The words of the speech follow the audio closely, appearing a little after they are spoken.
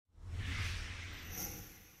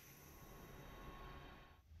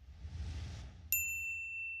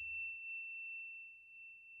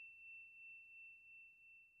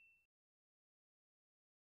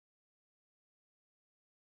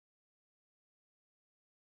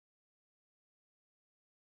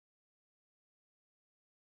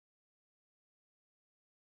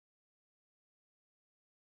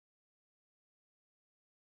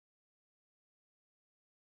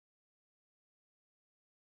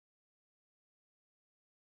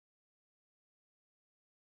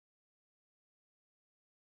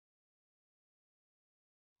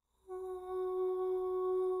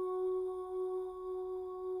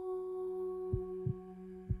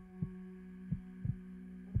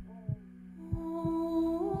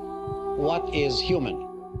what is human.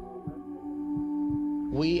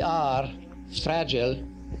 We are fragile,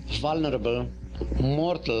 vulnerable,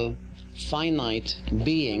 mortal, finite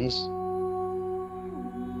beings.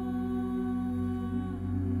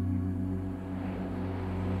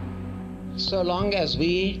 So long as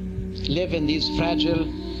we live in these fragile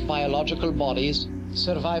biological bodies,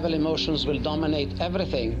 survival emotions will dominate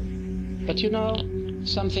everything. But you know,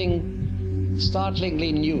 something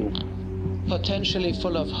startlingly new, potentially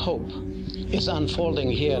full of hope, is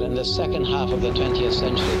unfolding here in the second half of the 20th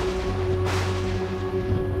century.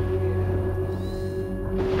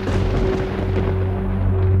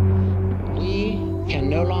 We can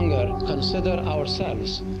no longer consider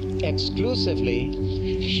ourselves exclusively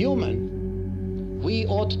human. We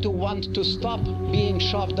ought to want to stop being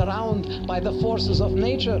shoved around by the forces of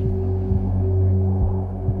nature.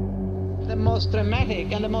 The most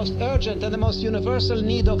dramatic and the most urgent and the most universal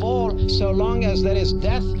need of all, so long as there is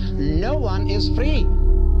death, no one is free.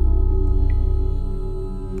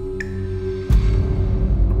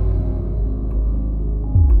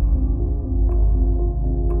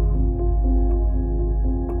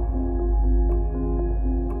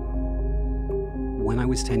 When I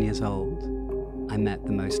was 10 years old, I met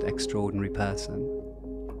the most extraordinary person.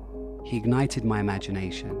 He ignited my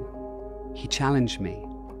imagination. He challenged me,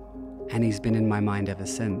 and he's been in my mind ever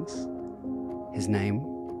since. His name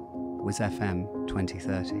was FM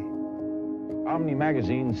 2030. Omni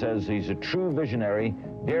magazine says he's a true visionary,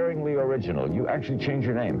 daringly original. You actually changed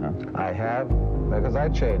your name, huh? I have, because I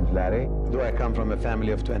changed, Larry. Do I come from a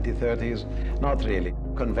family of 2030s? Not really.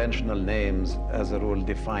 Conventional names, as a rule,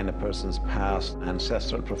 define a person's past,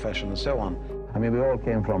 ancestral profession, and so on. I mean, we all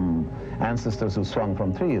came from ancestors who swung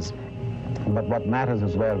from trees. But what matters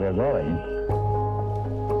is where we're going.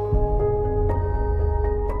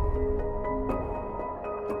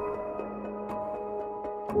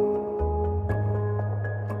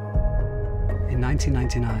 In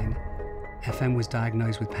 1999, FM was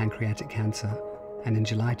diagnosed with pancreatic cancer, and in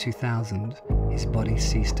July 2000, his body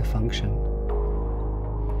ceased to function.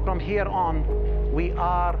 From here on, we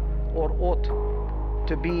are or ought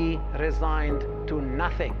to be resigned to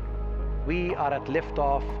nothing. We are at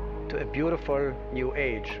liftoff to a beautiful new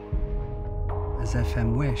age. As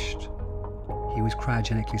FM wished, he was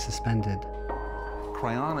cryogenically suspended.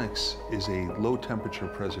 Cryonics is a low-temperature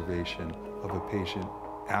preservation of a patient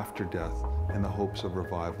after death in the hopes of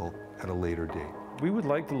revival at a later date. We would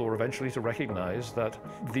like the law eventually to recognize that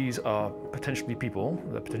these are potentially people,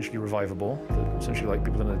 they're potentially revivable, they're essentially like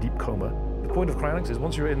people in a deep coma. The point of cryonics is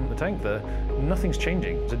once you're in the tank there, nothing's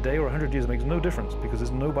changing. A day or 100 years makes no difference because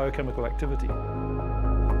there's no biochemical activity.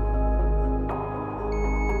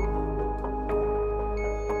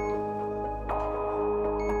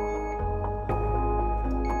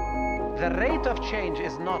 The rate of change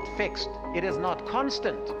is not fixed. It is not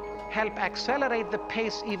constant. Help accelerate the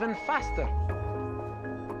pace even faster.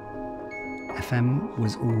 FM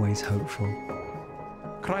was always hopeful.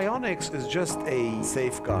 Cryonics is just a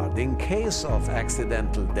safeguard in case of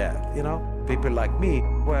accidental death. You know, people like me,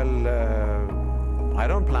 well, I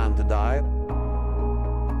don't plan to die.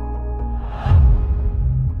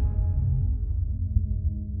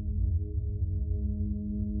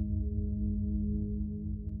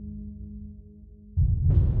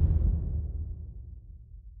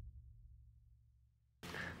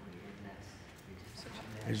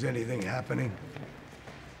 Is anything happening?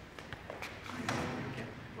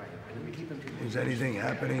 Is anything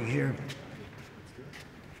happening here?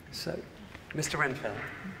 So, Mr. Renfeld,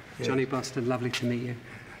 Johnny Boston, lovely to meet you.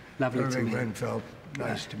 Lovely to meet you. Irving Renfeld,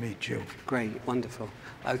 nice to meet you. Great, wonderful.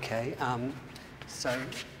 Okay, so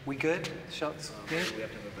we good? Shots good?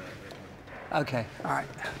 Okay, all right.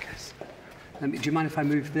 Okay. Do you mind if I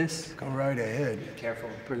move this? Go right ahead. Careful.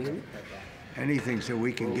 Brilliant. Anything so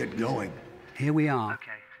we can get going. Here we are,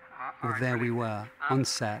 or there we were, on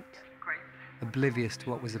set, oblivious to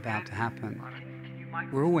what was about to happen.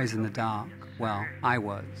 We're always in the dark. Well, I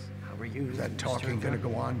was. How are you? Is that talking going to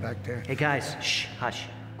go on back there? Hey guys, shh, hush,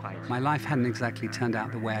 quiet. My life hadn't exactly turned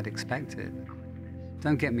out the way I'd expected.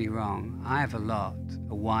 Don't get me wrong, I have a lot.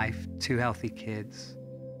 A wife, 2 healthy kids,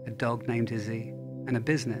 a dog named Izzy, and a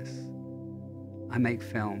business. I make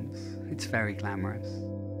films. It's very glamorous.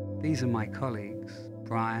 These are my colleagues.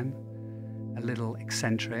 Brian, a little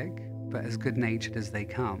eccentric, but as good-natured as they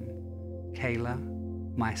come. Kayla,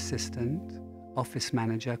 my assistant, office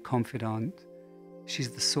manager, confidant.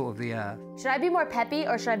 She's the salt of the earth. Should I be more peppy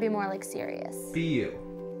or should I be more like serious? Be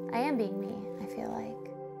you. I am being me, I feel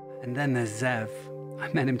like. And then there's Zev.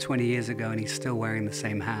 I met him 20 years ago and he's still wearing the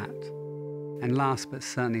same hat. And last but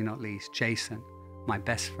certainly not least, Jason, my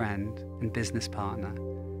best friend and business partner.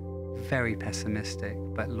 very pessimistic,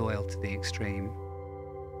 but loyal to the extreme.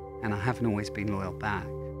 And I haven't always been loyal back.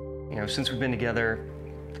 You know, since we've been together,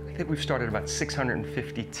 I think we've started about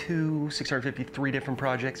 653 different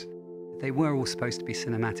projects. They were all supposed to be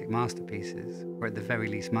cinematic masterpieces, or at the very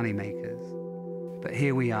least money makers. But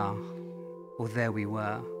here we are, or there we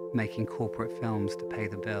were, making corporate films to pay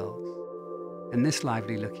the bills. And this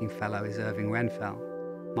lively-looking fellow is Irving Renfell,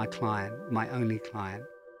 my client, my only client.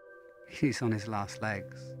 He's on his last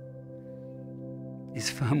legs. His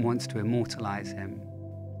firm wants to immortalize him.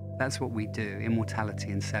 That's what we do,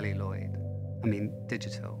 immortality in celluloid. I mean,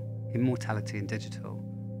 digital. Immortality in digital.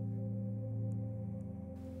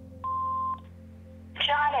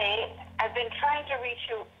 Johnny, I've been trying to reach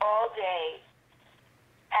you all day,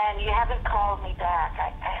 and you haven't called me back.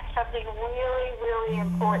 I have something really, really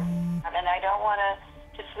important, and I don't want to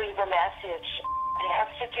just leave a message. It has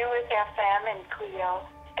to do with FM and Clio.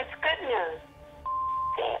 It's good news.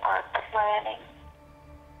 They are planning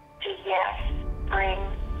to, yes, bring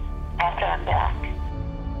FM back.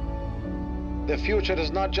 The future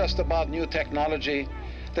is not just about new technology.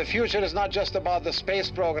 The future is not just about the space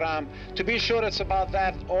program. To be sure, it's about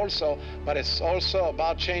that also, but it's also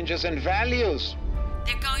about changes in values.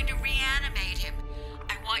 They're going to reanimate him.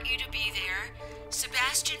 I want you to be there.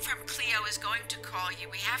 Sebastian from Clio is going to call you.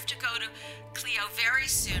 We have to go to Clio very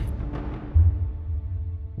soon.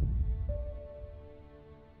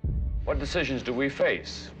 What decisions do we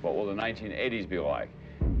face? What will the 1980s be like?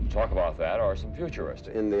 Talk about that or some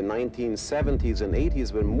futuristic. In the 1970s and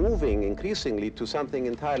 80s, we're moving increasingly to something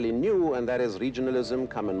entirely new, and that is regionalism,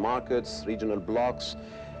 common markets, regional blocks,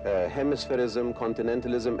 hemispherism,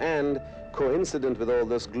 continentalism, and coincident with all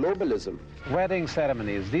this, globalism. Wedding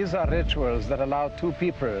ceremonies, these are rituals that allow two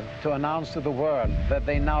people to announce to the world that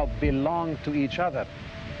they now belong to each other.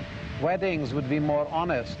 Weddings would be more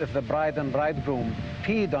honest if the bride and bridegroom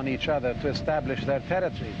peed on each other to establish their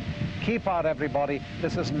territory. Keep out, everybody.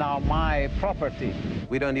 This is now my property.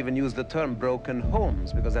 We don't even use the term broken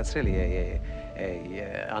homes because that's really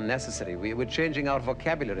unnecessary. We're changing our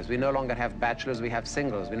vocabularies. We no longer have bachelors, we have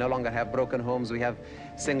singles. We no longer have broken homes, we have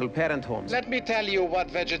single-parent homes. Let me tell you what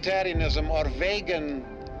vegetarianism or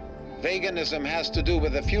veganism has to do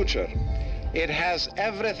with the future. It has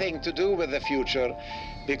everything to do with the future,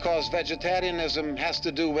 because vegetarianism has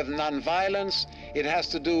to do with nonviolence, it has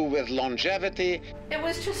to do with longevity. It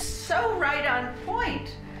was just so right on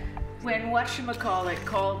point when whatchamacallit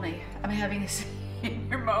called me. I'm having a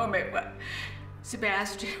senior moment. When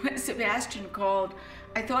Sebastian called,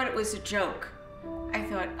 I thought it was a joke. I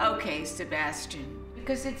thought, okay, Sebastian.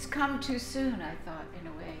 Because it's come too soon, I thought, in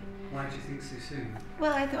a way. Why did you think so soon?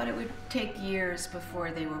 Well, I thought it would take years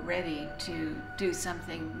before they were ready to do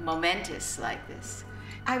something momentous like this.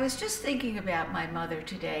 I was just thinking about my mother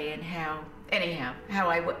today and how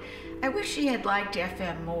I wish she had liked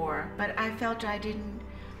FM more, but I felt I didn't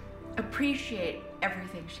appreciate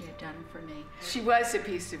everything she had done for me. She was a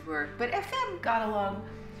piece of work, but FM got along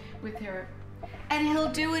with her. And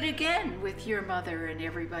he'll do it again with your mother and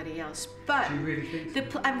everybody else. But do you really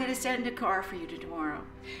think so? I'm going to send a car for you tomorrow.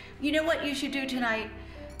 You know what you should do tonight?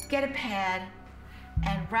 Get a pad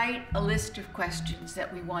and write a list of questions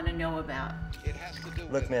that we want to know about.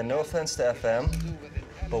 Look, man, no offense to FM,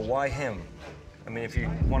 but why him? I mean, if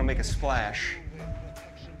you want to make a splash,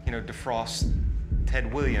 you know, defrost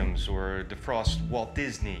Ted Williams or defrost Walt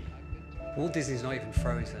Disney. Walt Disney's not even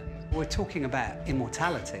frozen. We're talking about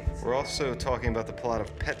immortality. We're also talking about the plot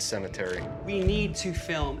of Pet Sematary. We need to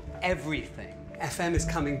film everything. FM is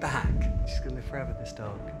coming back. She's going to live forever, this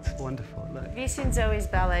dog. It's wonderful, look. Have you seen Zoe's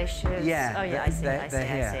ballet shoes? Yeah. Oh, yeah, I see.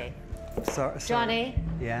 Sorry. Johnny?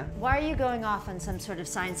 Yeah? Why are you going off on some sort of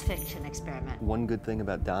science fiction experiment? One good thing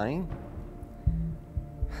about dying?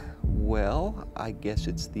 Well, I guess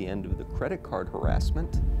it's the end of the credit card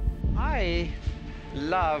harassment. I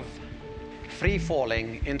love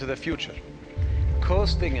free-falling into the future,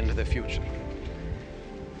 coasting into the future.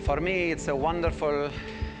 For me, it's a wonderful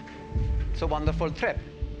trip.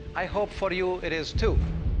 I hope for you it is too.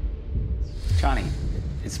 Johnny,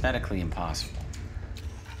 it's medically impossible.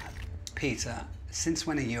 Peter, since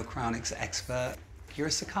when are you a cryonics expert? You're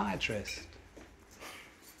a psychiatrist.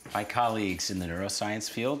 My colleagues in the neuroscience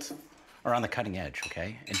field are on the cutting edge,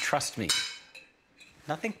 okay? And trust me,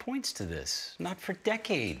 nothing points to this, not for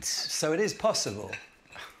decades. So it is possible?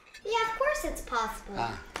 Yeah, of course it's possible.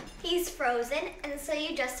 He's frozen, and so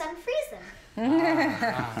you just unfreeze him.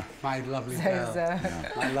 My lovely girl.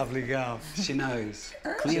 My lovely girl. She knows.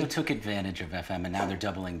 Clio took advantage of FM, and now they're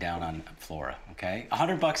doubling down on Flora, okay?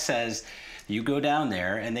 $100 says you go down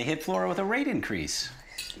there, and they hit Flora with a rate increase.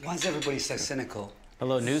 Why is everybody so cynical?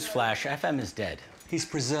 Hello, newsflash, FM is dead. He's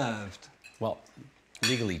preserved. Well,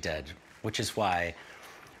 legally dead, which is why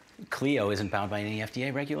Cleo isn't bound by any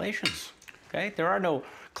FDA regulations, okay? There are no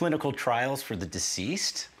clinical trials for the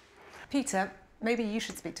deceased. Peter, maybe you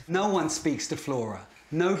should speak to Flora. No one speaks to Flora.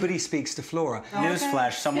 Nobody speaks to Flora.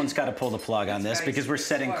 Newsflash, someone's got to pull the plug on this because we're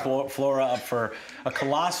setting Flora up for a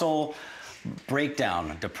colossal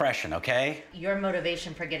breakdown, depression, okay? Your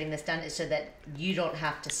motivation for getting this done is so that you don't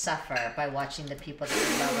have to suffer by watching the people that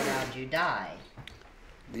you love around you die.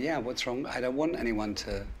 Yeah, what's wrong? I don't want anyone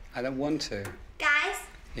to. I don't want to. Guys?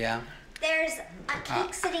 Yeah? There's a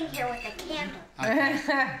cake sitting here with a candle.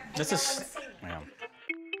 Okay. This is... Yeah.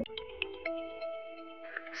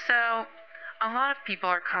 So, a lot of people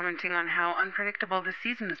are commenting on how unpredictable this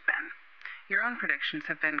season has been. Your own predictions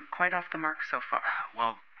have been quite off the mark so far.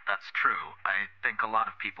 Well, that's true. I think a lot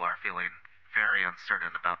of people are feeling very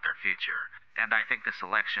uncertain about their future. And I think this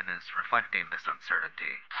election is reflecting this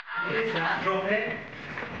uncertainty. Drop it.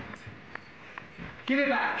 Give it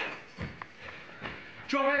back.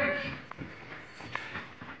 Drop it.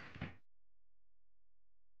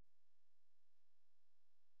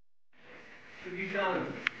 What have you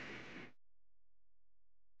done?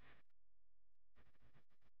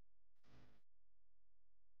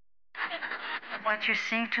 What you're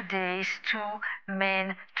seeing today is two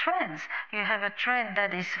main trends. You have a trend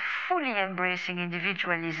that is fully embracing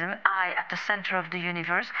individualism, I at the center of the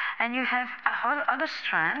universe, and you have a whole other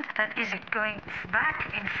strand that is going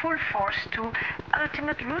back in full force to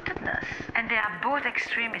ultimate rootedness. And they are both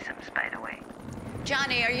extremisms, by the way.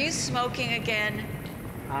 Johnny, are you smoking again?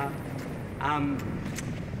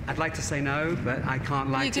 I'd like to say no, but I can't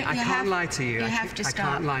lie to you. I can't lie to you. You have to stop.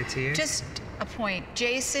 I can't lie to you. Just a point.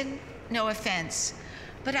 Jason, no offense,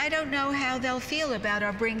 but I don't know how they'll feel about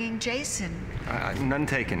our bringing Jason. None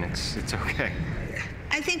taken. It's okay.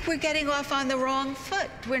 I think we're getting off on the wrong foot.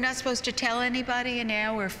 We're not supposed to tell anybody, and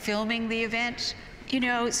now we're filming the event. You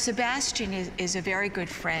know, Sebastian is a very good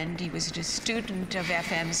friend. He was a student of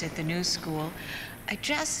FM's at the New School. I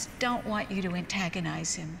just don't want you to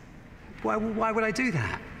antagonize him. Why would I do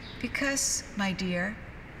that? Because, my dear,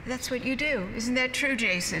 that's what you do. Isn't that true,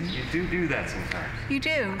 Jason? You do that sometimes. You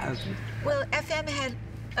do. Well, FM had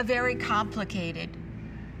a very complicated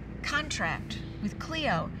contract with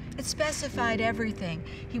Cleo. It specified everything.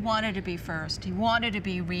 He wanted to be first. He wanted to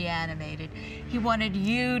be reanimated. He wanted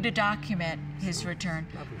you to document his return.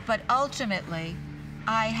 But ultimately,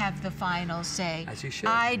 I have the final say. As you should.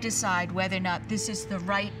 I decide whether or not this is the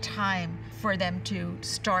right time for them to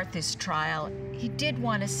start this trial. He did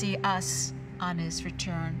want to see us on his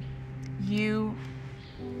return. You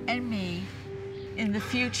and me. In the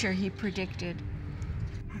future, he predicted.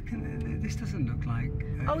 This doesn't look like...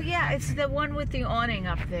 Oh, yeah, it's the one with the awning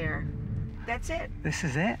up there. That's it. This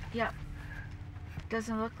is it? Yep.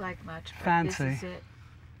 Doesn't look like much, but Fancy. this is it.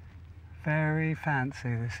 Very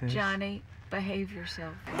fancy, this is. Johnny, behave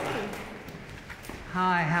yourself.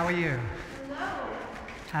 Hi, how are you? Hello.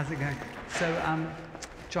 How's it going? So,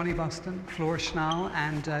 Johnny Boston, Flora Schnall,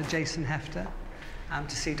 and Jason Hefter.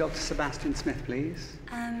 To see Dr. Sebastian Smith, please.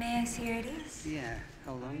 May I see your IDs? Yeah,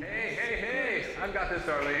 hold on. Hey, I've got this,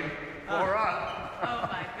 Arlene. Flora. Oh,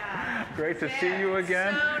 my God. Great to see you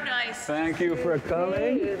again. So nice. Thank you for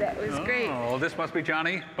coming. Hey, that was great. Oh, this must be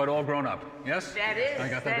Johnny, but all grown up. Yes? That is. I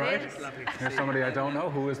got that right? Is. There's somebody I don't know.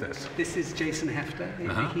 Who is this? This is Jason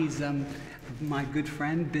Hefter. He's my good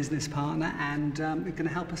friend, business partner, and going to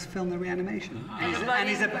help us film the reanimation. And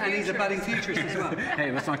he's a budding futurist as well.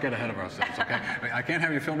 Hey, let's not get ahead of ourselves, okay? I can't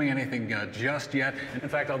have you filming anything just yet. In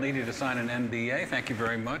fact, I'll need you to sign an NDA. Thank you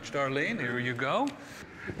very much, Darlene. Here you go.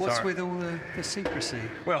 What's Sorry. with all the secrecy?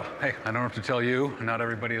 Well, hey, I don't know what to tell you. Not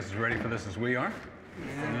everybody is as ready for this as we are.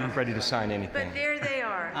 I'm not ready to sign anything. But there they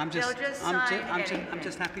are. I'm just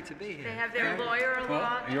happy to be here. They have their lawyer along.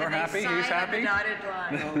 Well, you're and happy, they sign he's happy. on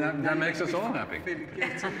the dotted line. that makes us all happy.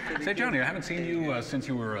 Say, Johnny, I haven't seen you since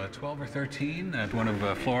you were 12 or 13 at one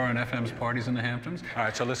of Flora and FM's parties in the Hamptons. All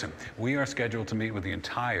right, so listen, we are scheduled to meet with the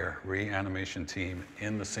entire reanimation team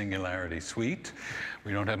in the Singularity Suite.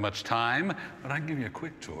 We don't have much time, but I can give you a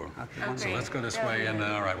quick tour. Okay. So let's go this way, and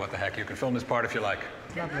all right, what the heck, you can film this part if you like.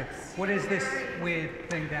 Lovely. What is this weird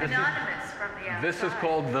thing down here? Anonymous from the outside. This is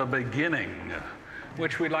called The Beginning,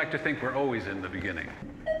 which we'd like to think we're always in the beginning.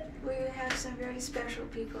 We have some very special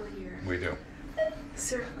people here. We do.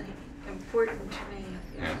 Certainly important to me.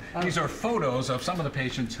 Yeah. These are photos of some of the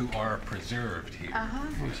patients who are preserved here.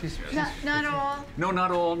 Not all. No,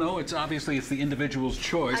 not all. No, it's the individual's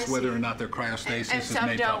choice whether or not their cryostasis and is some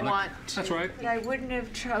made don't public. Want to. That's right. But I wouldn't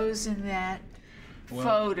have chosen that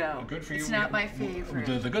photo. Good for you. It's not my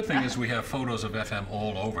favorite. The good thing is we have photos of FM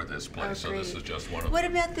all over this place, so this is just one of What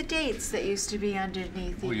them. about the dates that used to be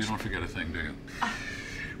underneath Well, you each? don't forget a thing, do you?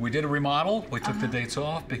 We did a remodel. We took the dates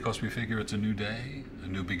off because we figure it's a new day, a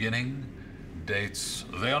new beginning. Dates,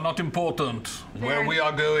 they are not important. Where we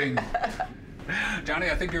are going. Johnny,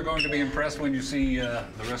 I think you're going to be impressed when you see the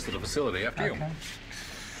rest of the facility. After you.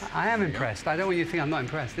 I am impressed. I don't want you to think I'm not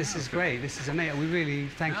impressed. This is great. This is amazing. We really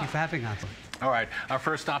thank you for having us. All right, our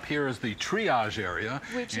first stop here is the triage area.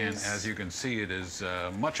 Which and is- as you can see, it is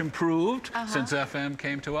much improved since FM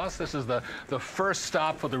came to us. This is the first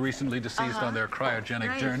stop for the recently deceased on their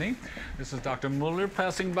cryogenic journey. This is Dr. Muller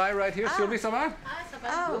passing by right here. Sylvie, ça va?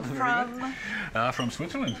 Oh, From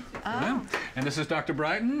Switzerland. Oh. Yeah. And this is Dr.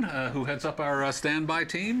 Brighton, who heads up our standby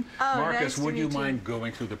team. Oh, Marcus, nice to would you meet you. mind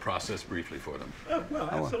going through the process briefly for them? Oh, well,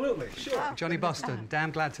 absolutely. Sure. Johnny Boston,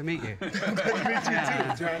 damn glad to meet you. Good to meet you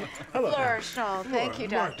too, John. Hello. Flora Schall. Thank you,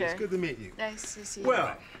 Marcus, Doctor. good to meet you. Nice to see you.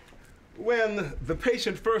 Well, when the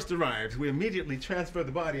patient first arrives, we immediately transfer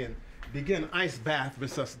the body and begin ice bath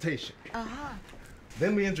resuscitation.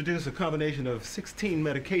 Then we introduce a combination of 16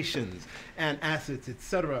 medications, antacids,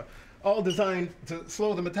 etc., all designed to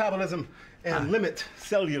slow the metabolism and limit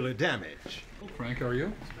cellular damage. Frank, how are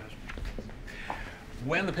you?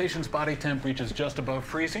 When the patient's body temp reaches just above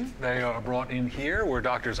freezing, they are brought in here where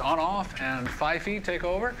doctors On-Off and Pfeiffe take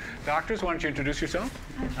over. Doctors, why don't you introduce yourself?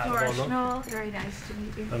 Flora Schall. Very nice to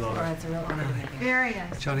meet you. Flora, it's a real honor to meet you. Very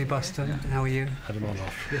nice. Johnny Boston, how are you? Adam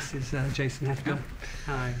On-Off. This is Jason Hefner.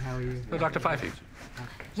 Hi, how are you? Dr. Pfeiffe.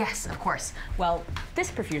 Yes, of course. Well, this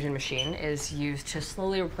perfusion machine is used to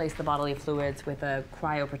slowly replace the bodily fluids with a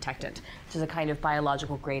cryoprotectant, which is a kind of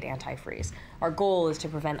biological grade antifreeze. Our goal is to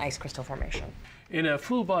prevent ice crystal formation. In a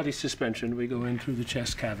full body suspension, we go in through the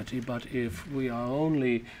chest cavity, but if we are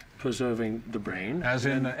only preserving the brain... As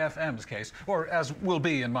in FM's case, or as will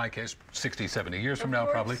be in my case, 60, 70 years from now,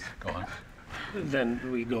 probably. Go on. Then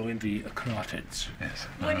we go in the carotids. Yes.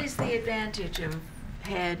 What is the advantage of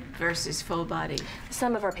head versus full body?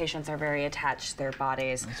 Some of our patients are very attached to their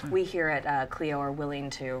bodies. We here at Clio are willing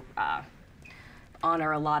to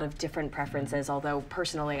honor a lot of different preferences, although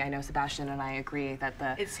personally I know Sebastian and I agree that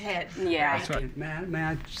the... It's head. Yeah. That's right. May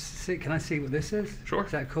I see, can I see what this is? Sure.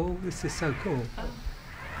 Is that cool? This is so cool.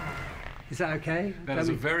 Is that okay? That is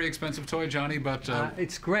a very expensive toy, Johnny, but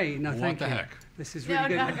it's great. No, thank you. What the heck? This is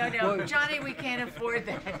really No, good. no, no, no. Johnny, we can't afford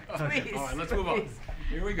that. Please. All right, let's move on.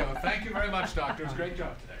 Here we go. Thank you very much, doctors. Great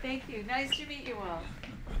job today. Thank you. Nice to meet you all.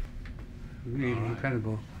 Really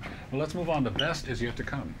incredible. Well, let's move on. The best is yet to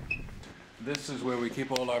come. This is where we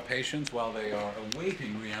keep all our patients while they are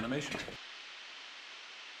awaiting reanimation.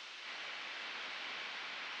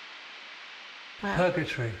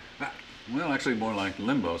 Purgatory. Well, actually more like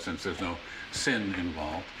limbo since there's no sin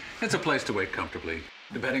involved. It's a place to wait comfortably.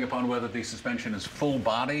 Depending upon whether the suspension is full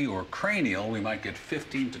body or cranial, we might get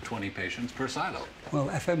 15 to 20 patients per silo. Well,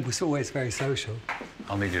 FM was always very social.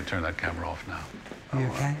 I'll need you to turn that camera off now. Are you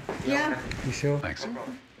okay? Yeah. You sure? Thanks.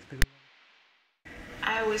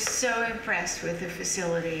 I was so impressed with the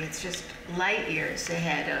facility. It's just light years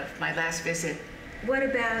ahead of my last visit. What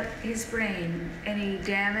about his brain? Any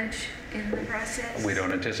damage in the process? We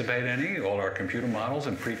don't anticipate any. All our computer models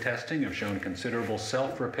and pre-testing have shown considerable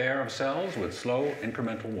self-repair of cells with slow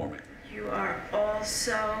incremental warming. You are all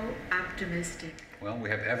so optimistic. Well, we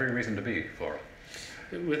have every reason to be, Flora.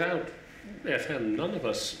 Without FM, none of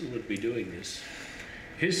us would be doing this.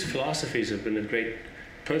 His philosophies have been a great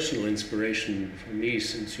personal inspiration for me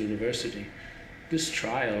since university. This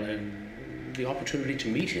trial and the opportunity to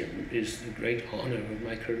meet him is the great honor of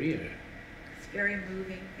my career. It's very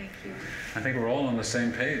moving. Thank you. I think we're all on the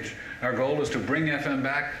same page. Our goal is to bring FM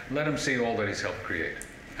back, let him see all that he's helped create.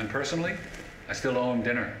 And personally, I still owe him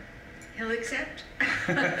dinner. He'll accept?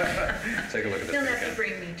 Take a look at this. He'll have to again.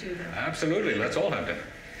 bring me too, though. Absolutely. Let's all have dinner.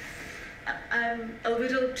 I'm a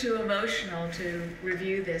little too emotional to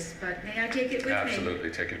review this, but may I take it with me?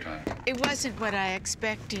 Absolutely. Take your time. It wasn't what I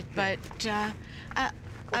expected, but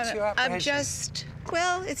What's your I'm apprehension? just,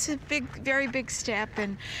 well, it's a big, very big step,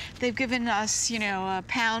 and they've given us, you know, a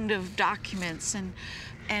pound of documents, and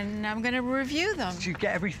I'm going to review them. Did you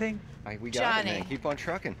get everything? We got it, Johnny. man. Keep on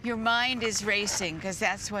trucking. Your mind is racing, because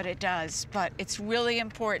that's what it does, but it's really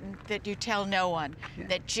important that you tell no one,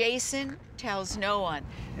 that Jason tells no one.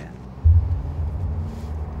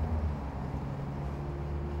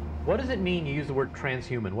 What does it mean you use the word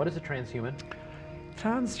transhuman? What is a transhuman?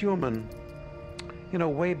 Transhuman, you know,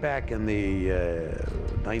 way back in the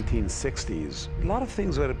 1960s, a lot of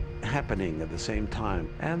things were happening at the same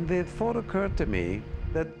time. And the thought occurred to me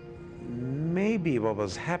that maybe what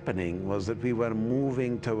was happening was that we were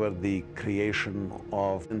moving toward the creation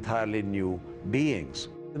of entirely new beings.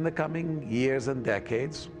 In the coming years and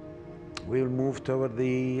decades, we will move toward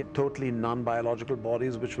the totally non-biological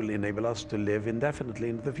bodies which will enable us to live indefinitely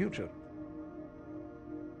into the future.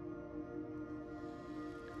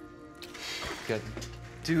 Got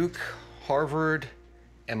Duke, Harvard,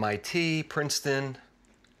 MIT, Princeton.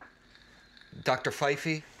 Dr.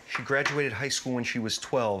 Pfeiffe, she graduated high school when she was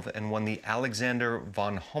 12 and won the Alexander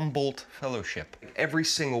von Humboldt Fellowship. Every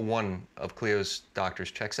single one of Cleo's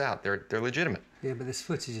doctors checks out. They're legitimate. Yeah, but this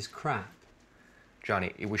footage is crap.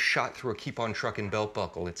 Johnny, it was shot through a keep-on trucking belt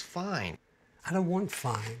buckle. It's fine. I don't want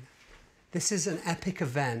fine. This is an epic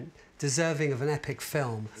event deserving of an epic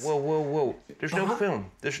film. Whoa, whoa, whoa. There's no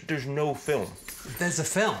film. There's no film. There's a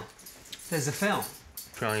film. There's a film.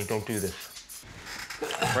 Johnny, don't do this.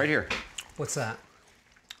 Right here. What's that?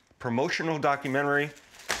 Promotional documentary,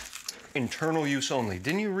 internal use only.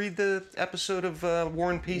 Didn't you read the episode of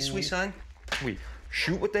War and Peace we signed? We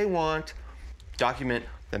shoot what they want, document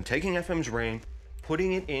them taking FM's brain,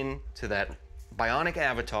 putting it into that bionic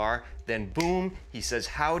avatar, then boom, he says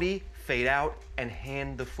howdy, fade out, and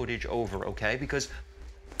hand the footage over, okay? Because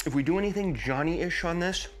if we do anything Johnny-ish on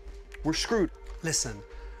this, we're screwed. Listen,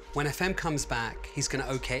 when FM comes back, he's gonna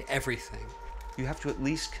okay everything. You have to at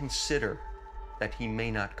least consider that he may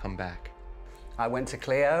not come back. I went to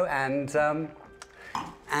Cleo and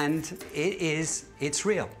it's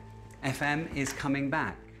real. FM is coming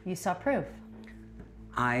back. You saw proof.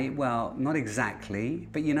 Well, not exactly,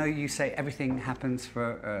 but you know, you say everything happens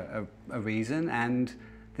for a reason, and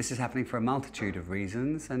this is happening for a multitude of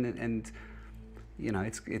reasons, and you know,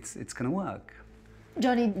 it's going to work.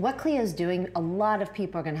 Johnny, what Cleo's doing, a lot of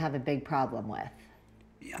people are going to have a big problem with.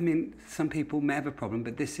 I mean, some people may have a problem,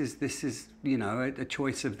 but this is you know, a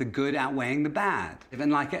choice of the good outweighing the bad.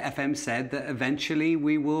 And like FM said, that eventually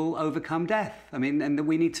we will overcome death. I mean, and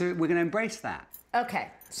we're going to embrace that. Okay,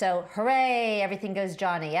 so hooray, everything goes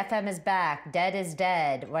Johnny. FM is back, dead is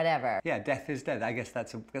dead, whatever. Yeah, death is dead. I guess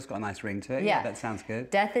that's got a nice ring to it. Yeah, that sounds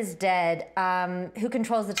good. Death is dead. Who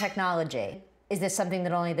controls the technology? Is this something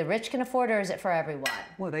that only the rich can afford, or is it for everyone?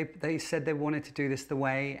 Well, they said they wanted to do this the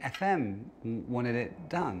way FM wanted it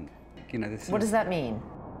done. You know, this. What does that mean?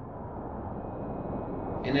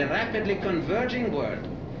 In a rapidly converging world,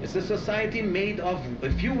 it's a society made of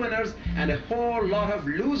a few winners and a whole lot of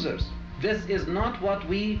losers. This is not what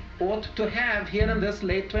we ought to have here in this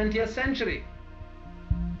late 20th century.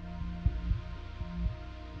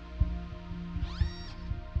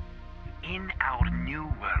 In our new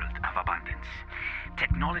world of abundance,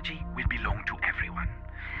 technology will belong to everyone.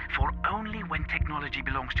 For only when technology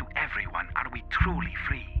belongs to everyone are we truly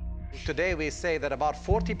free. Today we say that about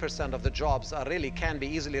 40% of the jobs can be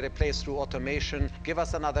easily replaced through automation. Give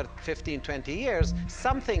us another 15, 20 years,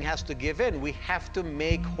 something has to give in. We have to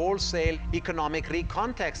make wholesale economic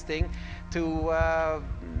recontexting to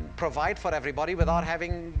provide for everybody without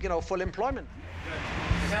having, you know, full employment.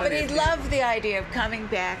 But he loved the idea of coming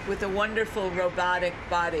back with a wonderful robotic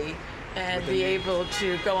body and be able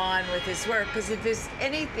to go on with his work, because if there's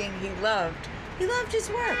anything he loved his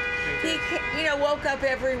work. He, you know, woke up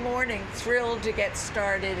every morning thrilled to get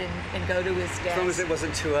started and go to his desk. As long as it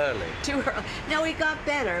wasn't too early. Too early. No, he got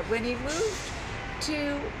better. When he moved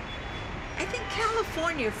to, I think,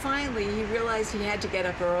 California, finally, he realized he had to get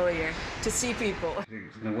up earlier to see people. Do you think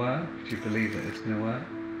it's going to work? Do you believe that it's going to work?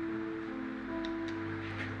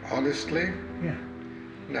 Honestly? Yeah.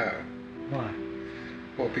 No. Why?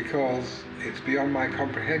 Well, because it's beyond my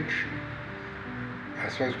comprehension. I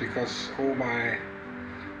suppose because all my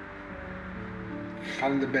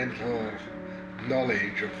fundamental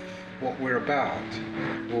knowledge of what we're about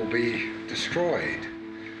will be destroyed.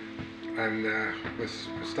 And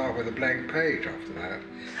we'll start with a blank page after that.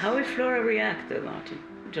 How will Flora react, though, Martin?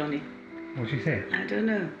 Johnny? What do you think? I don't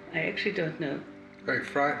know. I actually don't know. Very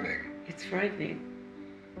frightening. It's frightening.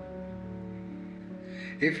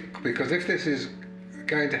 Because if this is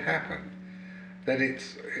going to happen, then it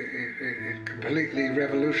completely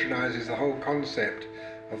revolutionizes the whole concept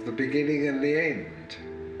of the beginning and the end.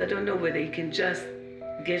 I don't know whether he can just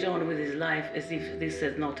get on with his life as if this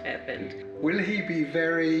has not happened. Will he be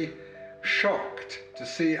very shocked to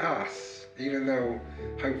see us, even though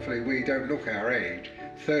hopefully we don't look our age,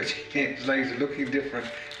 30 years later looking different,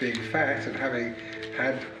 being fat and having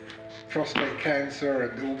had prostate cancer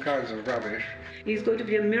and all kinds of rubbish? He's going to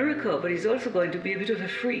be a miracle, but he's also going to be a bit of a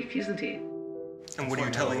freak, isn't he? And what are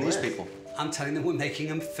you telling these people? I'm telling them we're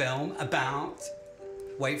making a film about,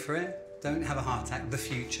 wait for it, don't have a heart attack, the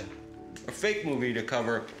future. A fake movie to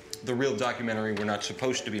cover the real documentary we're not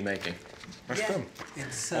supposed to be making. That's good.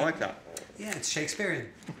 It's, I like that. Yeah, it's Shakespearean.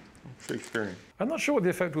 Shakespearean. I'm not sure what the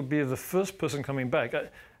effect would be of the first person coming back.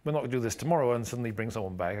 We're not going to do this tomorrow and suddenly bring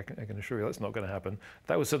someone back. I can assure you that's not going to happen.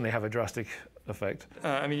 That would certainly have a drastic effect.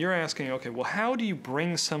 I mean, you're asking, okay, well, how do you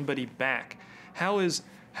bring somebody back? How is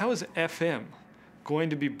FM going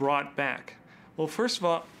to be brought back? Well, first of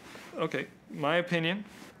all, okay, my opinion,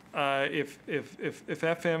 if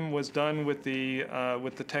FM was done with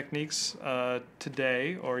the techniques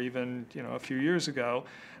today, or even a few years ago,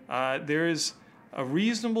 there is a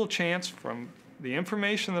reasonable chance from the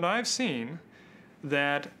information that I've seen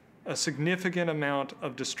that a significant amount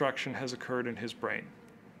of destruction has occurred in his brain.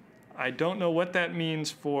 I don't know what that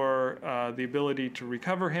means for the ability to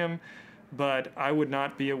recover him, but I would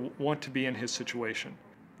not want to be in his situation.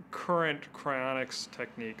 Current cryonics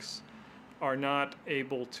techniques are not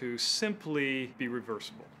able to simply be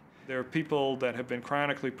reversible. There are people that have been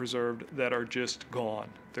cryonically preserved that are just gone.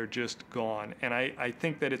 They're just gone. And I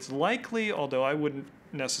think that it's likely, although I wouldn't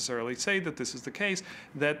necessarily say that this is the case,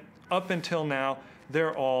 that up until now,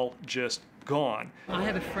 they're all just gone. I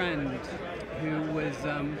had a friend who was,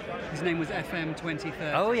 his name was FM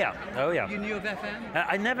 2030. Oh yeah, oh yeah. You knew of FM?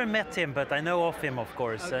 I never met him, but I know of him, of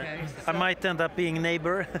course. Okay, I might end up being a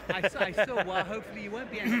neighbor. I saw, well, hopefully you won't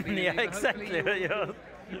be able to be a yeah, neighbor. exactly.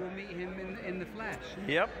 You will meet him in the flesh.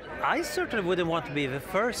 Yep. I certainly wouldn't want to be the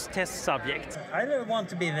first test subject. I don't want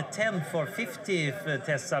to be the 10th or 50th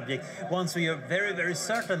test subject once we are very, very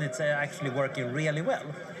certain it's actually working really well.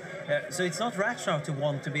 So it's not rational to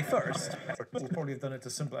want to be first. We'll probably have done it to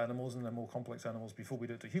simpler animals and then more complex animals before we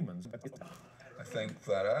do it to humans. I think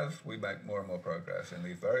that as we make more and more progress in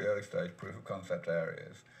these very early stage proof of concept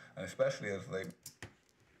areas, and especially as they...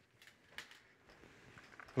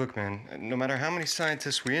 Look, man, no matter how many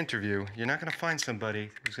scientists we interview, you're not going to find somebody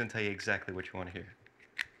who's going to tell you exactly what you want to hear.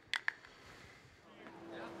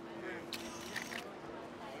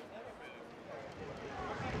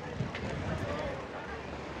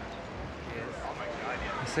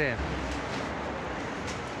 See him.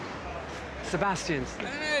 Sebastian.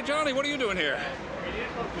 Hey, Johnny, what are you doing here?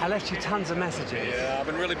 I left you tons of messages. Yeah, I've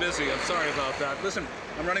been really busy. I'm sorry about that. Listen,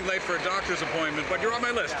 I'm running late for a doctor's appointment, but you're on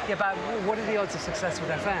my list. Yeah, but what are the odds of success with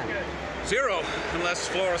FM? 0, unless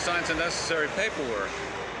Flora signs the necessary paperwork.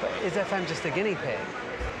 But is FM just a guinea pig?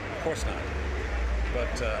 Of course not.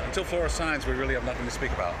 But until Flora signs, we really have nothing to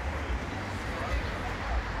speak about.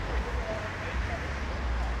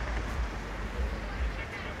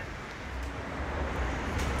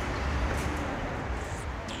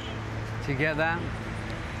 Do you get that?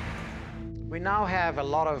 We now have a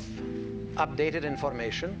lot of updated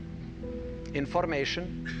information.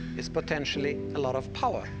 Information is potentially a lot of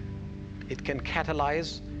power. It can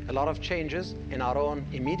catalyze a lot of changes in our own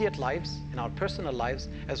immediate lives, in our personal lives,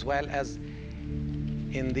 as well as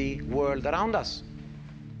in the world around us.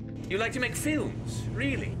 You like to make films,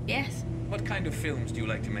 really? Yes. What kind of films do you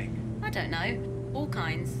like to make? I don't know. All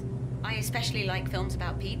kinds. I especially like films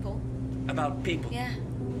about people. About people? Yeah.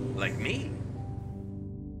 Like me?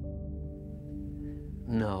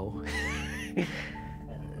 No.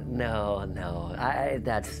 No. I'm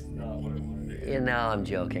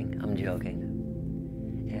joking.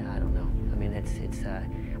 Yeah, I don't know. I mean,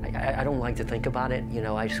 I don't like to think about it.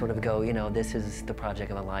 I sort of go, this is the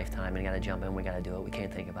project of a lifetime, and we got to jump in, we got to do it. We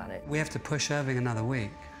can't think about it. We have to push Irving another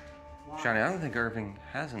week. Johnny, I don't think Irving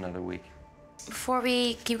has another week. Before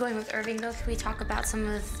we keep going with Irving, though, can we talk about some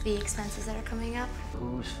of the expenses that are coming up?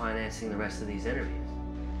 Who's financing the rest of these interviews?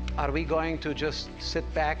 Are we going to just sit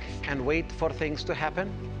back and wait for things to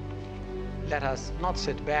happen? Let us not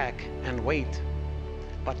sit back and wait,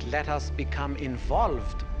 but let us become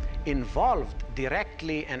involved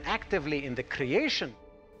directly and actively in the creation.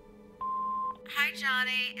 Hi,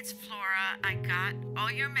 Johnny. It's Flora. I got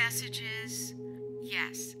all your messages.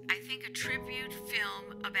 Yes, I think a tribute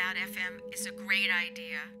film about FM is a great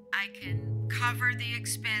idea. I can cover the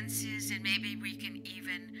expenses, and maybe we can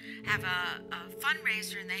even have a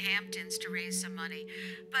fundraiser in the Hamptons to raise some money.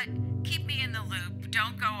 But keep me in the loop.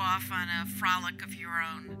 Don't go off on a frolic of your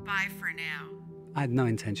own. Bye for now. I had no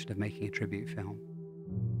intention of making a tribute film.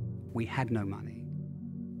 We had no money.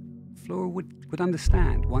 Flora would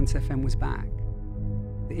understand once FM was back.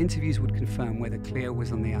 The interviews would confirm whether Cleo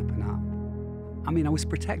was on the up and up. I mean, I was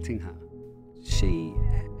protecting her.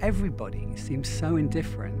 Everybody seemed so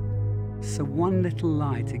indifferent. So one little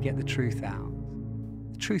lie to get the truth out.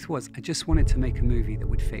 The truth was, I just wanted to make a movie that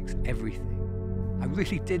would fix everything. I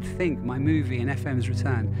really did think my movie and FM's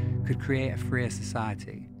return could create a freer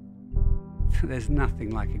society. There's nothing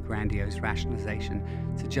like a grandiose rationalization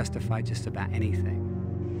to justify just about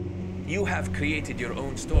anything. You have created your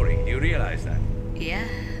own story. Do you realize that? Yeah.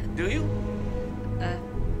 Do you?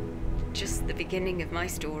 just the beginning of my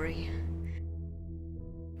story.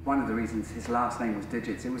 One of the reasons his last name was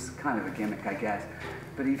Digits, it was kind of a gimmick, I guess,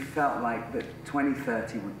 but he felt like that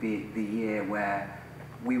 2030 would be the year where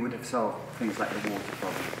we would have solved things like the water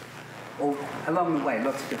problem. Or along the way,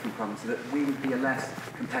 lots of different problems, so that we would be a less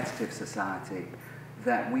competitive society,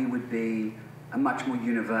 that we would be a much more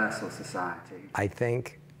universal society. I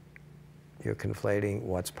think you're conflating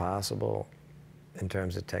what's possible in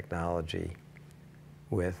terms of technology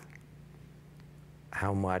with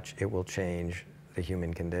how much it will change the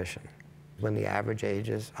human condition. When the average age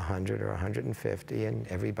is 100 or 150 and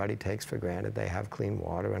everybody takes for granted they have clean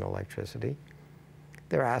water and electricity,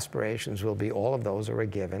 their aspirations will be all of those are a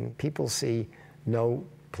given. People see no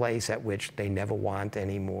place at which they never want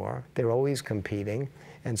anymore. They're always competing.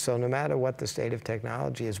 And so no matter what the state of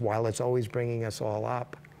technology is, while it's always bringing us all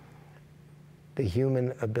up, the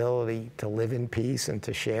human ability to live in peace and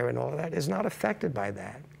to share and all of that is not affected by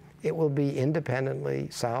that. It will be independently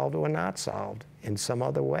solved or not solved in some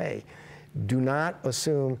other way. Do not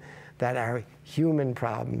assume that our human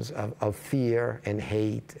problems of fear and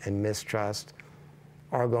hate and mistrust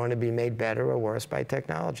are going to be made better or worse by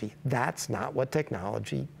technology. That's not what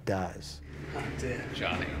technology does. Oh dear.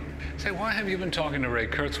 Johnny, say, why have you been talking to Ray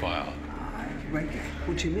Kurzweil? Ray,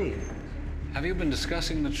 what do you mean? Have you been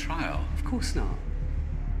discussing the trial? Of course not.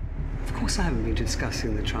 Of course I haven't been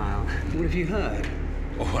discussing the trial. What have you heard?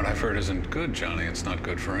 Well, what I've heard isn't good, Johnny. It's not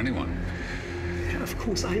good for anyone. Of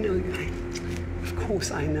course I know. Of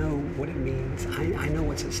course I know what it means. I know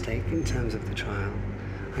what's at stake in terms of the trial.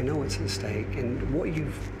 I know what's at stake, and what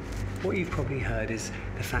you've probably heard is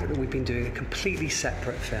the fact that we've been doing a completely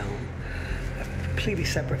separate film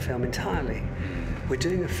entirely. We're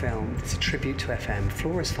doing a film that's a tribute to FM.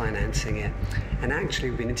 Flora's financing it, and actually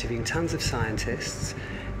we've been interviewing tons of scientists,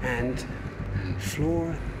 and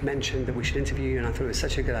Flora mentioned that we should interview you, and I thought it was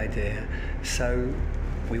such a good idea. So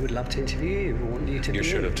we would love to interview you. We want you to be You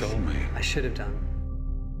should have told me. I should have done.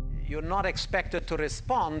 You're not expected to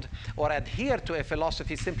respond or adhere to a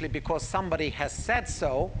philosophy simply because somebody has said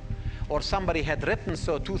so, or somebody had written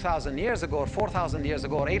so 2,000 years ago, or 4,000 years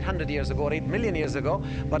ago, or 800 years ago, or 8 million years ago,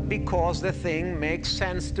 but because the thing makes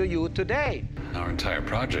sense to you today. Our entire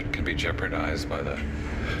project can be jeopardized by the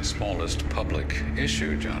smallest public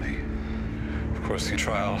issue, Johnny. Of course, the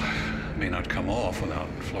trial may not come off without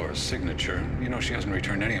Flora's signature. You know, she hasn't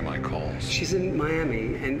returned any of my calls. She's in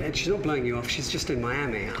Miami, and she's not blowing you off. She's just in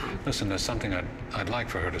Miami. Listen, there's something I'd like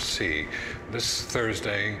for her to see. This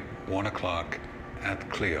Thursday, 1 o'clock at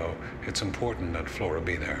Clio. It's important that Flora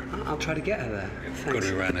be there. I'll try to get her there. Thanks. Good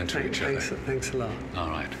we ran into each other. Thanks a lot. All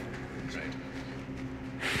right. So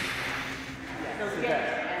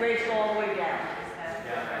get Grace all the way down.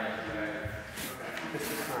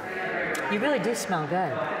 You really do smell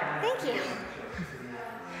good. Thank you.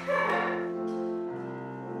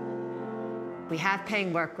 We have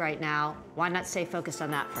paying work right now. Why not stay focused on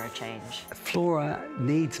that for a change? Flora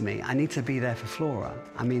needs me. I need to be there for Flora.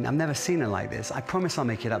 I mean, I've never seen her like this. I promise I'll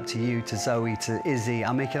make it up to you, to Zoe, to Izzy.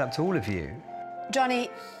 I'll make it up to all of you. Johnny,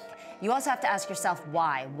 you also have to ask yourself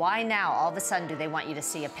why. Why now, all of a sudden, do they want you to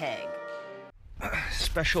see a pig?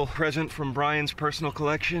 Special present from Brian's personal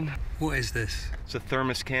collection. What is this? It's a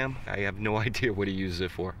thermos cam. I have no idea what he uses it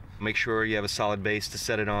for. Make sure you have a solid base to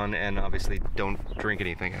set it on, and obviously don't drink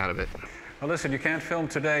anything out of it. Well, listen, you can't film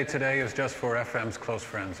today. Today is just for FM's close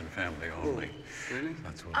friends and family only. Really?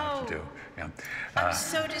 That's what we have to do. Yeah. I'm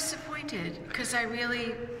so disappointed, because I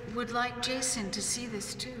really would like Jason to see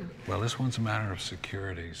this too. Well, this one's a matter of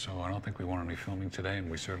security, so I don't think we want any filming today, and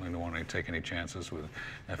we certainly don't want to take any chances with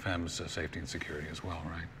FM's safety and security as well,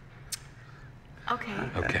 right? Okay.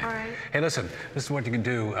 Okay. All right. Hey, listen, this is what you can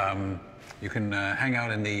do. You can hang out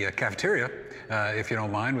in the cafeteria, if you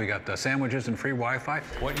don't mind. We got sandwiches and free Wi-Fi.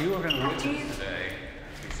 What you are going to witness today,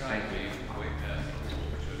 besides the quick test.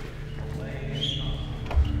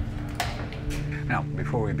 Now,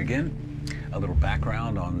 before we begin, a little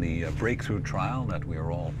background on the breakthrough trial that we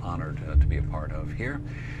are all honored to be a part of here.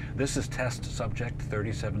 This is test subject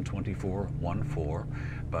 372414,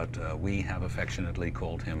 but we have affectionately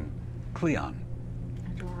called him Cleon.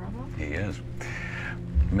 Adorable. He is.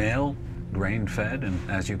 Male, grain-fed,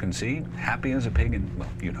 and as you can see, happy as a pig, and, well,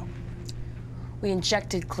 you know. We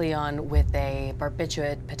injected Cleon with a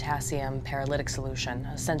barbiturate potassium paralytic solution,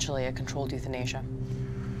 essentially a controlled euthanasia.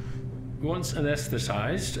 Once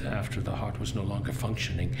anesthetized, after the heart was no longer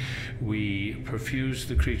functioning, we perfused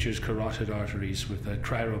the creature's carotid arteries with a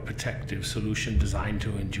cryoprotective solution designed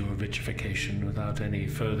to endure vitrification without any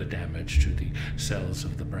further damage to the cells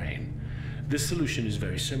of the brain. This solution is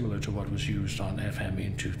very similar to what was used on FM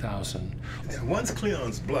in 2000. Once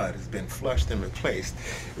Cleon's blood has been flushed and replaced,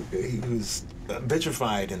 he was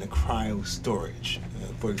vitrified in a cryo storage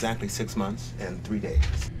for exactly 6 months and 3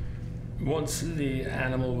 days. Once the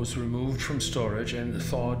animal was removed from storage and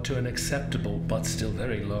thawed to an acceptable but still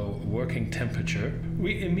very low working temperature,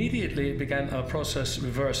 we immediately began a process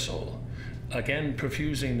reversal. Again,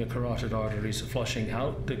 perfusing the carotid arteries, flushing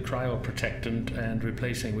out the cryoprotectant and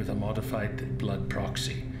replacing with a modified blood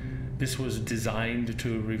proxy. This was designed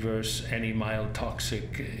to reverse any mild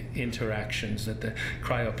toxic interactions that the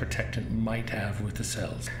cryoprotectant might have with the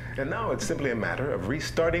cells. And now it's simply a matter of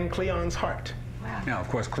restarting Cleon's heart. Now, of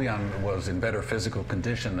course, Cleon was in better physical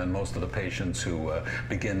condition than most of the patients who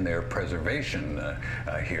begin their preservation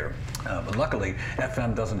here. But luckily,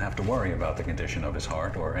 FM doesn't have to worry about the condition of his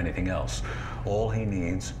heart or anything else. All he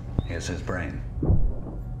needs is his brain.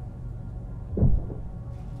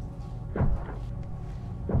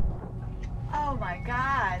 Oh my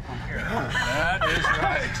God. That is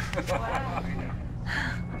right. Wow.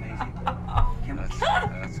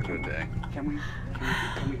 That's a good day. Can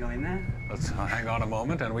we go in there? Let's hang on a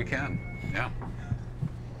moment, and we can. Yeah.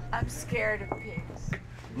 I'm scared of pigs.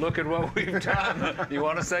 Look at what we've done. You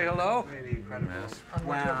want to say hello? Really incredible. Yes.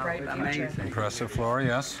 Wow, amazing. Impressive, Flora,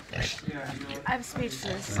 yes? I'm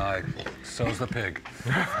speechless. So's the pig.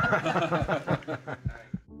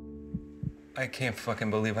 I can't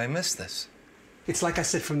fucking believe I missed this. It's like I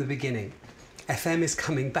said from the beginning. FM is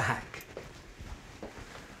coming back.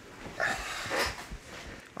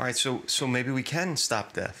 All right, so maybe we can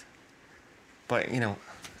stop death. But, you know,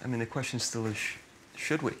 I mean, the question still is,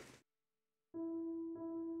 should we?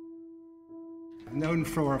 I've known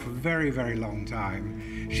Flora for a very, very long time.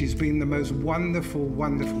 She's been the most wonderful,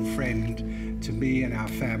 wonderful friend to me and our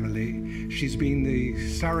family. She's been the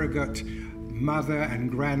surrogate mother and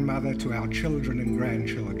grandmother to our children and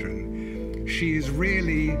grandchildren. She is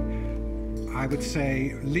really, I would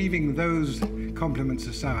say, leaving those compliments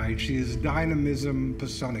aside, she is dynamism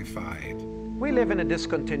personified. We live in a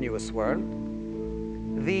discontinuous world.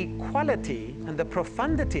 The quality and the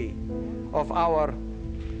profundity of our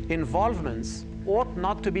involvements ought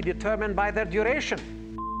not to be determined by their duration.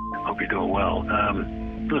 Hope you're doing well.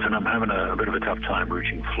 Listen, I'm having a bit of a tough time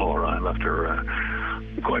reaching Flora. I left her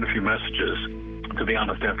quite a few messages. To be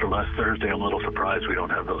honest, after last Thursday, I'm a little surprised we don't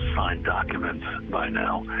have those signed documents by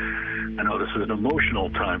now. I know this is an emotional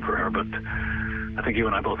time for her, but I think you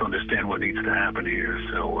and I both understand what needs to happen here,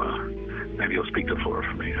 so maybe you'll speak to Flora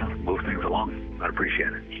for me, move things along. I'd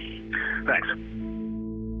appreciate it. Thanks.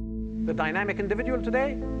 The dynamic individual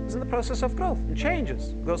today is in the process of growth and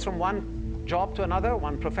changes. Goes from one job to another,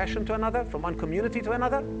 one profession to another, from one community to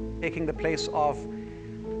another, taking the place of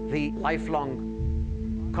the lifelong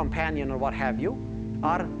companion or what have you,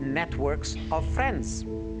 are networks of friends.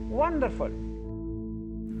 Wonderful.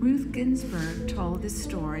 Ruth Ginsburg told this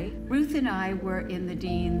story. Ruth and I were in the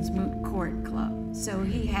Dean's Moot Court Club, so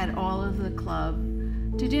he had all of the club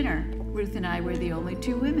to dinner. Ruth and I were the only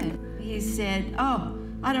two women. He said, "Oh,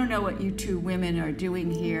 I don't know what you two women are doing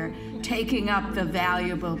here, taking up the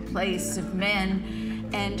valuable place of men."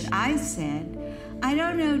 And I said, "I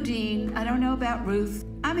don't know, Dean. I don't know about Ruth.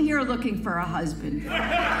 I'm here looking for a husband."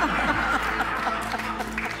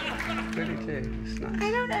 Really too. It's nice.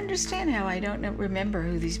 I don't understand how I don't remember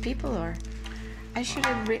who these people are. I should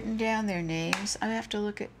have written down their names. I have to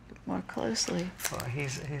look at more closely. Well,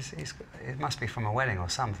 it must be from a wedding or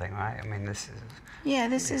something, right? I mean, this is... Yeah,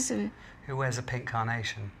 this is a... Who wears a pink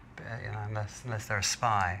carnation? You know, unless they're a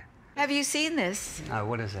spy. Have you seen this? No,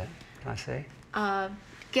 what is it? Can I see?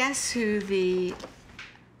 Guess who the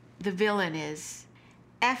villain is?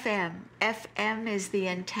 FM. FM is the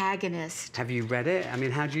antagonist. Have you read it? I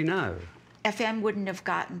mean, how do you know? FM wouldn't have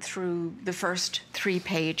gotten through the first 3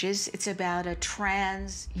 pages. It's about a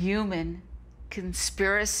transhuman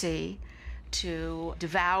conspiracy to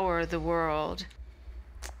devour the world.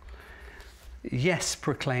 Yes,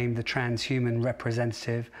 proclaimed the transhuman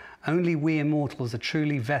representative, only we immortals are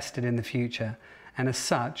truly vested in the future, and as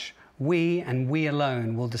such, we and we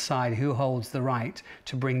alone will decide who holds the right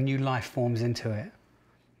to bring new life forms into it.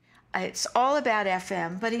 It's all about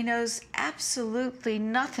FM, but he knows absolutely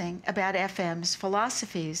nothing about FM's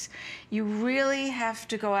philosophies. You really have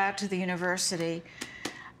to go out to the university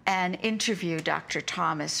and interview Dr.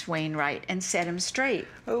 Thomas Wainwright and set him straight.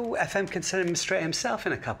 Oh, FM can set him straight himself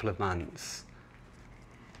in a couple of months.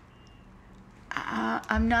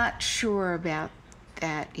 I'm not sure about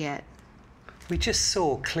that yet. We just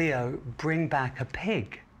saw Cleo bring back a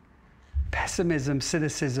pig. Pessimism,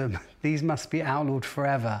 cynicism, these must be outlawed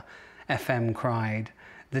forever, FM cried.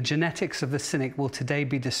 The genetics of the cynic will today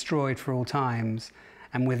be destroyed for all times.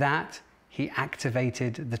 And with that, he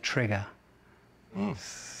activated the trigger.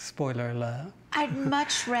 Spoiler alert. I'd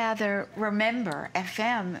much rather remember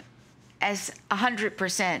FM as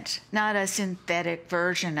 100%, not a synthetic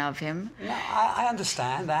version of him. No, I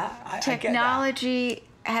understand that. Technology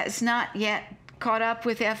has not yet caught up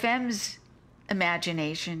with FM's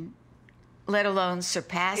imagination, let alone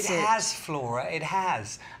surpass it. It has, Flora, it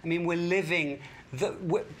has. I mean, we're living,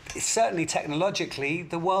 certainly technologically,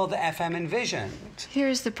 the world that FM envisioned.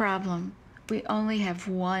 Here's the problem. We only have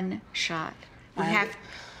one shot.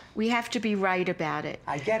 We have to be right about it.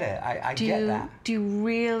 I get it. I get that. Do you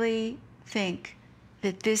really think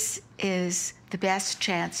that this is the best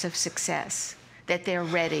chance of success, that they're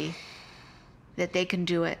ready, that they can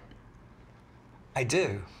do it? I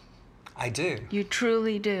do. I do. You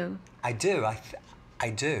truly do? I do. I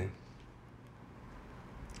do.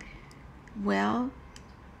 Well,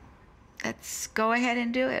 let's go ahead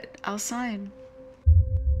and do it. I'll sign.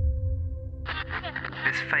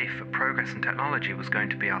 This faith that progress and technology was going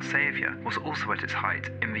to be our saviour was also at its height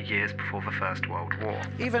in the years before the First World War.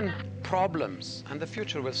 Even problems, and the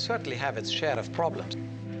future will certainly have its share of problems,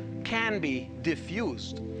 can be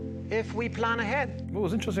diffused if we plan ahead. What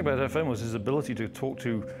was interesting about FM was his ability to talk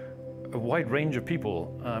to a wide range of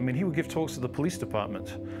people. I mean, he would give talks to the police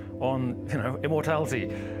department on, immortality.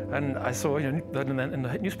 And I saw that in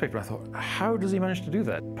the newspaper. I thought, how does he manage to do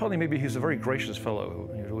that? Partly maybe he's a very gracious fellow.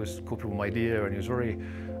 He would always call people my dear, and he was very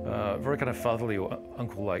kind of fatherly or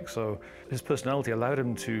uncle-like. So his personality allowed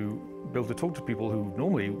him to be able to talk to people who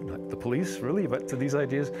normally, like the police, really, but to these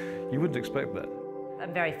ideas, you wouldn't expect that.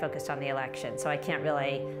 I'm very focused on the election, so I can't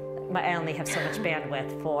really, I only have so much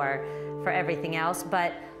bandwidth for everything else.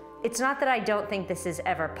 But it's not that I don't think this is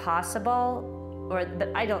ever possible, but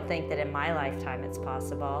I don't think that in my lifetime it's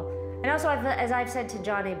possible. And also, as I've said to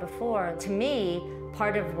Johnny before, to me,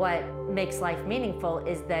 part of what makes life meaningful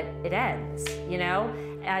is that it ends,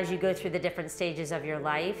 As you go through the different stages of your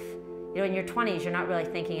life, in your 20s, you're not really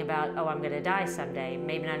thinking about, oh, I'm gonna die someday,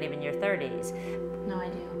 maybe not even your 30s. No, I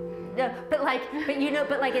do. No,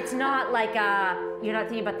 but it's not like you're not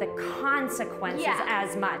thinking about the consequences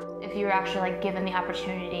as much. If you were actually given the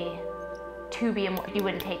opportunity to be immortal, you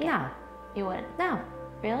wouldn't take it. No, you wouldn't. No.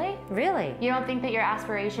 Really? Really? You don't think that your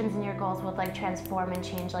aspirations and your goals would transform and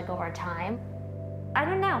change over time? I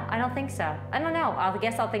don't know. I don't think so. I don't know. I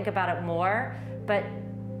guess I'll think about it more, but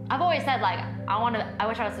I've always said I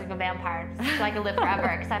wish I was a vampire so I could live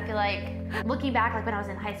forever, because I feel like, looking back, when I was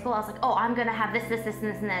in high school, I was like, oh, I'm gonna have this, this, this, and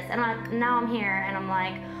this, and this, and now I'm here, and I'm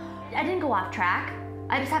like, I didn't go off track.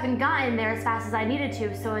 I just haven't gotten there as fast as I needed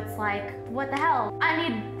to, so it's like, what the hell? I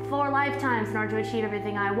need 4 lifetimes in order to achieve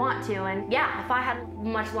everything I want to, and yeah, if I had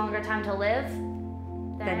much longer time to live,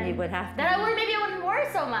 then you would have to. Then maybe I wouldn't worry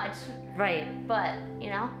so much. Right. But, you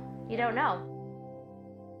don't know.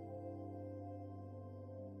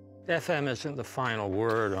 FM isn't the final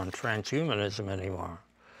word on transhumanism anymore.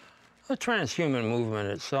 The transhuman movement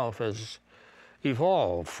itself has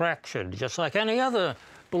evolved, fractured, just like any other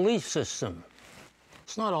belief system.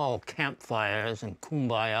 It's not all campfires and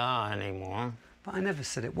kumbaya anymore. But I never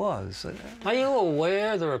said it was. Are you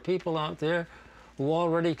aware there are people out there who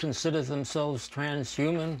already consider themselves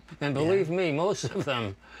transhuman? And believe me, most of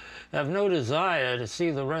them have no desire to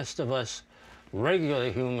see the rest of us regular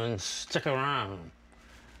humans stick around.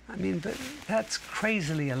 I mean, but that's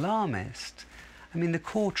crazily alarmist. I mean, the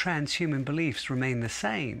core transhuman beliefs remain the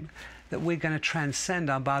same, that we're going to transcend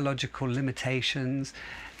our biological limitations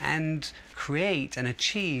and create and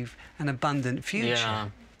achieve an abundant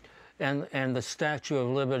future. Yeah, and the Statue of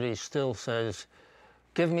Liberty still says,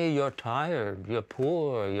 give me your tired, your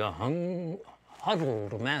poor, your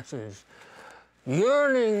huddled masses,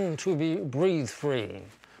 yearning to breathe free.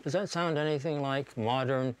 Does that sound anything like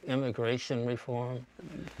modern immigration reform?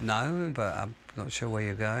 No, but I'm not sure where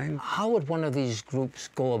you're going. How would one of these groups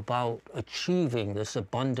go about achieving this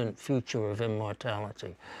abundant future of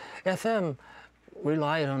immortality? FM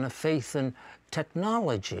relied on a faith in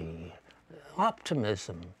technology,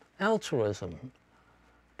 optimism, altruism.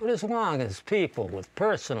 But as long as people with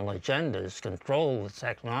personal agendas control the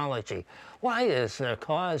technology, why is there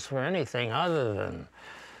cause for anything other than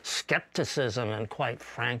skepticism and, quite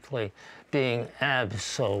frankly, being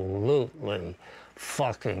absolutely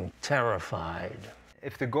fucking terrified?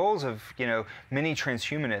 If the goals of, many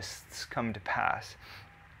transhumanists come to pass,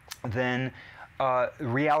 then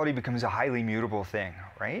reality becomes a highly mutable thing,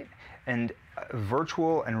 right? And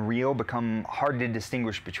virtual and real become hard to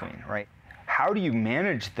distinguish between, right? How do you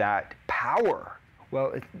manage that power?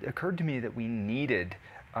 Well, it occurred to me that we needed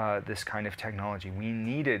this kind of technology. We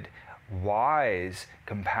needed wise,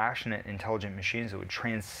 compassionate, intelligent machines that would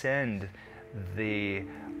transcend the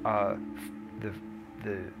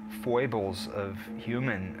foibles of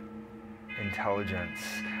human intelligence,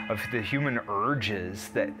 of the human urges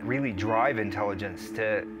that really drive intelligence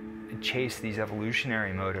to chase these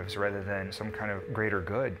evolutionary motives rather than some kind of greater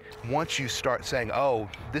good. Once you start saying, oh,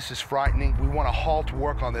 this is frightening, we want to halt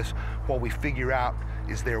work on this while we figure out,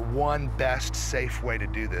 is there one best safe way to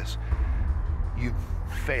do this? You've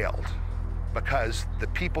failed, because the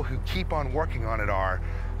people who keep on working on it are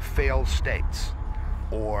failed states,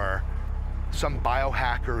 or some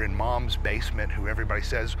biohacker in mom's basement who everybody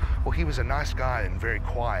says, well, he was a nice guy and very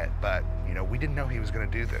quiet, but you know, we didn't know he was going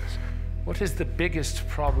to do this. What is the biggest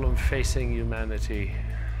problem facing humanity?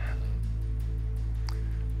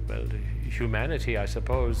 Well, humanity, I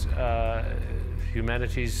suppose.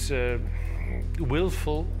 Humanity's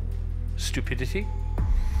willful stupidity,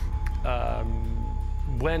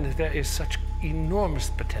 when there is such enormous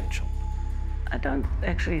potential. I don't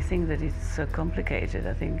actually think that it's so complicated.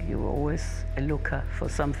 I think you're always a looker for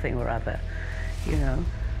something or other. You know,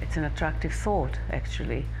 it's an attractive thought,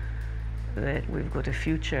 actually, that we've got a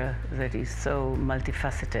future that is so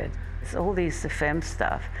multifaceted. It's all this FM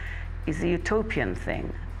stuff is a utopian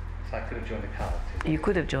thing. So I could have joined a cult. You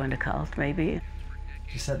could have joined a cult, maybe.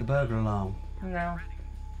 Did you set the burglar alarm? No.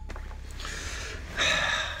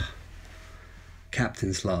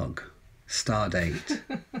 Captain's log, stardate,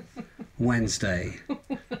 Wednesday.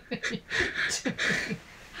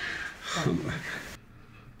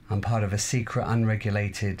 I'm part of a secret,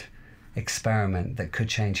 unregulated experiment that could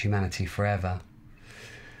change humanity forever.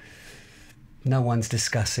 No one's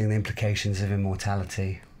discussing the implications of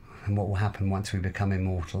immortality and what will happen once we become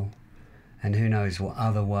immortal. And who knows what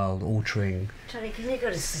other world-altering... Johnny, can you go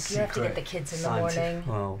to sleep? You have to get the kids in the morning.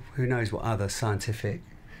 Well, who knows what other scientific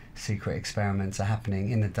secret experiments are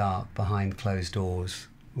happening in the dark, behind closed doors,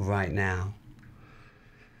 right now.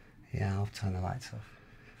 Yeah, I'll turn the lights off.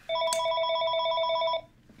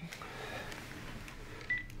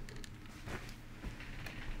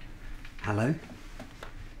 Hello?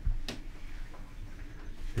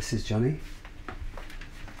 This is Johnny.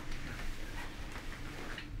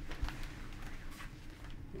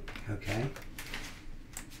 Okay.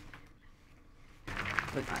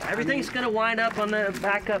 But everything's going to wind up on the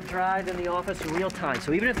backup drive in the office in real time.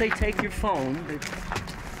 So even if they take your phone...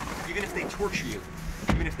 Even if they torture you,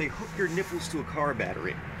 even if they hook your nipples to a car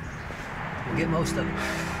battery, we'll get most of it.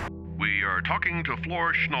 We are talking to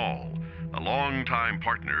Flor Schnall, a longtime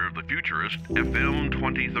partner of the Futurist FM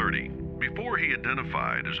 2030. Before he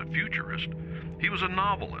identified as a futurist, he was a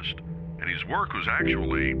novelist, and his work was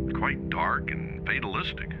actually quite dark and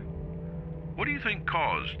fatalistic. What do you think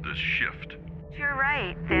caused this shift? You're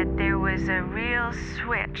right that there was a real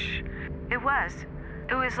switch. It was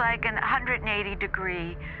like an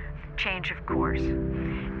 180-degree change of course.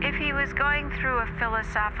 If he was going through a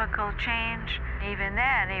philosophical change, even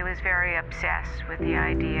then he was very obsessed with the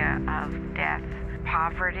idea of death,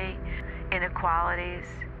 poverty, inequalities.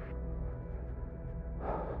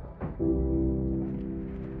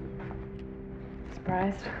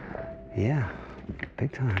 Surprised? Yeah,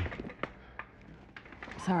 big time.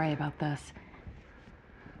 Sorry about this.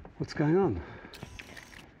 What's going on?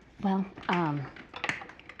 Well,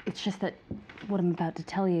 it's just that what I'm about to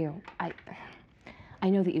tell you, I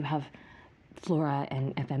know that you have Flora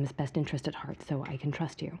and FM's best interest at heart, so I can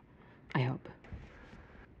trust you. I hope.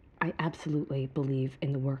 I absolutely believe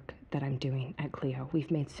in the work that I'm doing at Clio.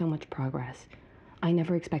 We've made so much progress. I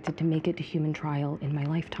never expected to make it to human trial in my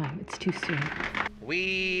lifetime. It's too soon.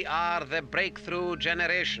 We are the breakthrough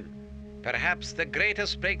generation. Perhaps the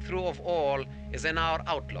greatest breakthrough of all is in our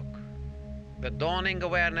outlook. The dawning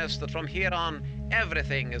awareness that from here on,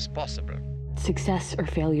 everything is possible. Success or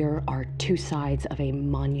failure are two sides of a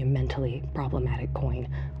monumentally problematic coin.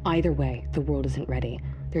 Either way, the world isn't ready.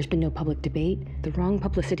 There's been no public debate. The wrong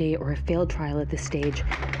publicity or a failed trial at this stage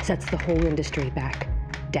sets the whole industry back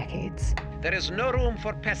decades. There is no room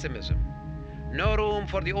for pessimism. No room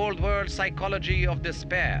for the old world psychology of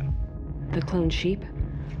despair. The cloned sheep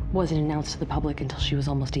wasn't announced to the public until she was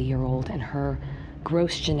almost a year old, and her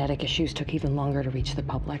gross genetic issues took even longer to reach the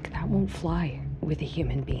public. That won't fly with a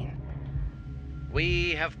human being.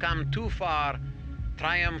 We have come too far,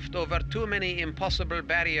 triumphed over too many impossible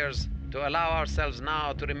barriers to allow ourselves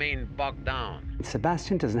now to remain bogged down.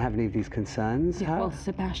 Sebastian doesn't have any of these concerns. Yeah, well,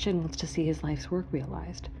 Sebastian wants to see his life's work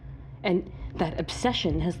realized. And that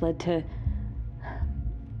obsession has led to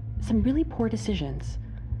some really poor decisions.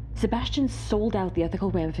 Sebastian sold out the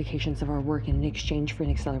ethical ramifications of our work in exchange for an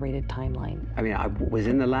accelerated timeline. I mean, I was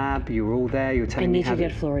in the lab, you were all there, you were telling me I need to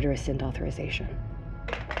get Flora to rescind authorization.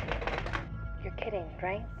 You're kidding,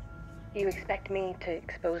 right? You expect me to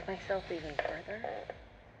expose myself even further?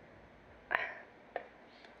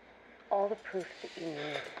 All the proof that you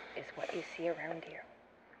need is what you see around you.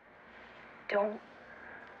 Don't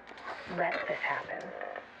let this happen.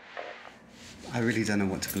 I really don't know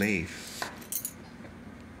what to believe.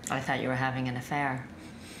 I thought you were having an affair.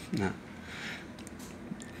 No.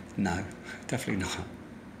 No, definitely not.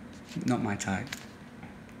 Not my type.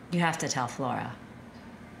 You have to tell Flora.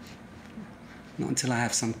 Not until I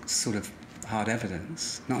have some sort of hard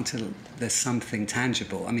evidence. Not until there's something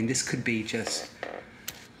tangible. I mean, this could be just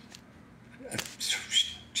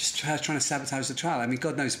her trying to sabotage the trial. I mean,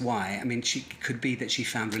 God knows why. I mean, it could be that she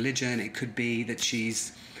found religion. It could be that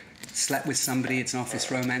she's slept with somebody. It's an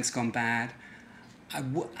office romance gone bad. I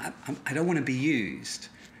don't want to be used.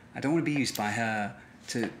 I don't want to be used by her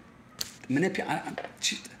to manipulate.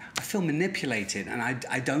 I feel manipulated, and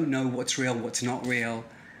I don't know what's real, what's not real.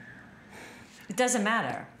 It doesn't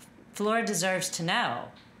matter. Flora deserves to know,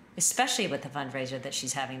 especially with the fundraiser that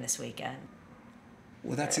she's having this weekend.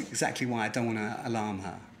 Well, that's exactly why I don't want to alarm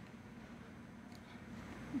her.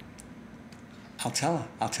 I'll tell her.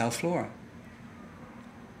 I'll tell Flora.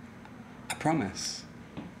 I promise.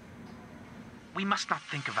 We must not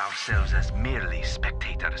think of ourselves as merely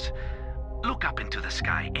spectators. Look up into the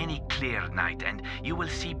sky any clear night and you will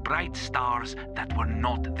see bright stars that were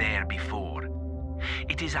not there before.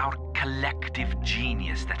 It is our collective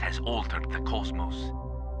genius that has altered the cosmos.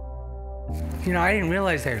 You know, I didn't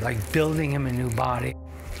realize they were like building him a new body.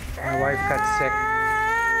 My wife got sick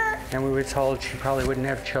and we were told she probably wouldn't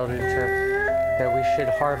have children, that we should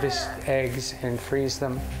harvest eggs and freeze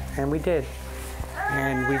them, and we did.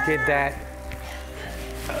 And we did that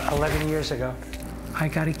 11 years ago. I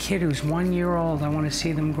got a kid who's 1 year old. I want to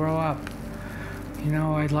see them grow up. You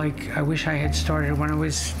know, I wish I had started when I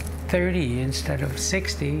was 30 instead of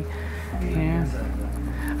 60. Yeah.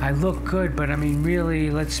 I look good, but I mean, really,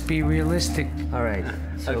 let's be realistic. All right.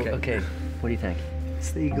 So, okay. What do you think?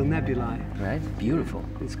 It's the Eagle Nebulae. Right? Beautiful.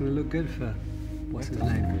 It's going to look good for what's his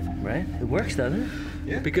name. Right? It works, doesn't it?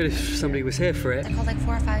 Yeah. It'd be good if somebody was here for it. I called like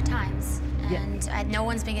 4 or 5 times, and no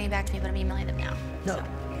one's been getting back to me, but I'm emailing them now. No. So.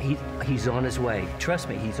 He's on his way. Trust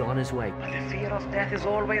me, he's on his way. The fear of death is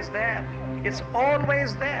always there. It's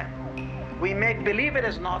always there. We make believe it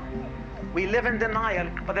is not. We live in denial,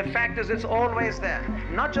 but the fact is it's always there.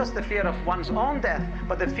 Not just the fear of one's own death,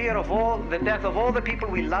 but the fear of the death of all the people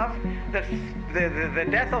we love, the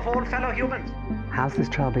death of all fellow humans. How's this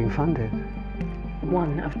trial being funded?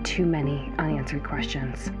 One of too many unanswered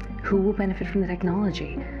questions. Who will benefit from the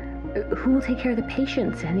technology? Who will take care of the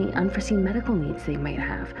patients and any unforeseen medical needs they might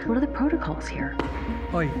have? What are the protocols here?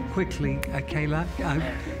 Oi, quickly, Kayla,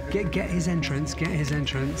 get his entrance, get his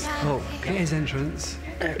entrance. Oh, get his entrance.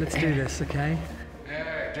 Let's do this, okay?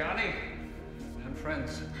 Hey, Johnny and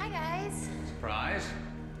friends. Hi, guys. Surprise.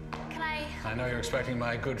 Can I... I know you're expecting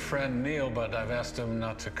my good friend Neil, but I've asked him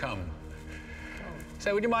not to come.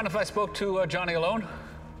 Say, would you mind if I spoke to Johnny alone?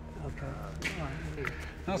 Okay. All right.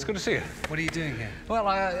 No, it's good to see you. What are you doing here? Well,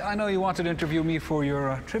 I know you wanted to interview me for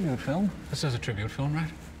your tribute film. This is a tribute film,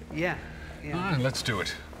 right? Yeah. All right, let's do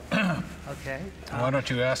it. Okay. Why don't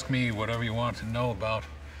you ask me whatever you want to know about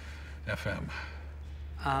FM?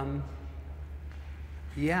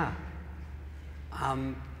 Yeah.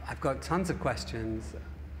 I've got tons of questions,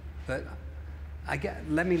 but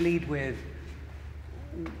let me lead with,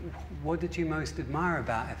 what did you most admire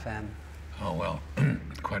about FM? Oh, well,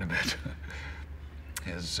 quite a bit.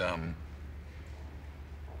 His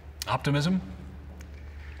optimism,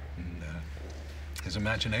 and, his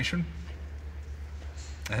imagination,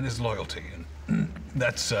 and his loyalty. And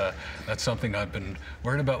that's something I've been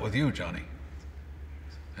worried about with you, Johnny.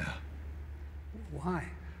 Yeah. Why?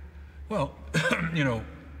 Well, you know,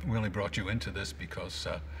 we only brought you into this because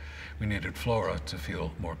we needed Flora to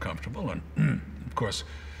feel more comfortable, and of course,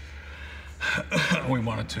 we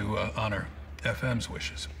wanted to honor FM's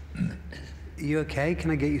wishes. You okay?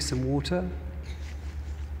 Can I get you some water?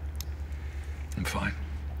 I'm fine.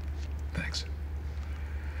 Thanks.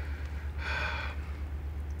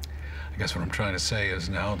 I guess what I'm trying to say is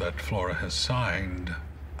now that Flora has signed,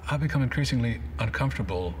 I've become increasingly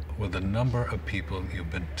uncomfortable with the number of people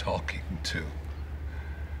you've been talking to.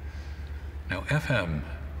 Now, FM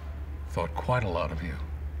thought quite a lot of you,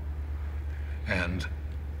 and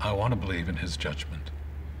I want to believe in his judgment.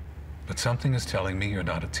 But something is telling me you're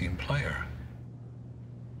not a team player.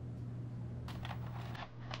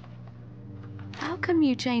 How come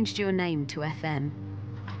you changed your name to FM?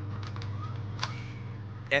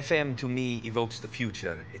 FM to me evokes the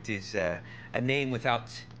future. It is a name without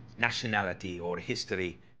nationality or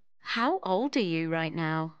history. How old are you right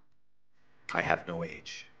now? I have no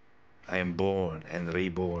age. I am born and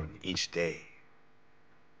reborn each day.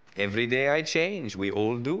 Every day I change, we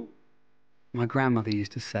all do. My grandmother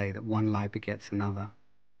used to say that one lie begets another.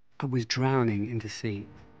 I was drowning in deceit.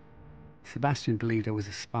 Sebastian believed I was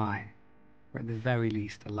a spy, or at the very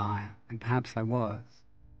least a liar, and perhaps I was.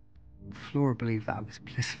 Flora believed that I was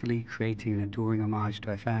blissfully creating an adoring homage to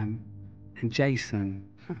FM. And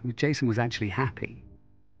Jason was actually happy.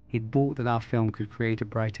 He'd bought that our film could create a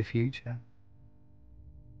brighter future.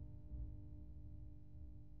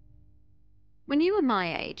 When you were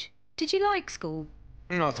my age, did you like school?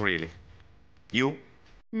 Not really. You?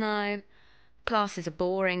 No. Classes are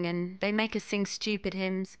boring and they make us sing stupid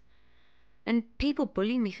hymns. And people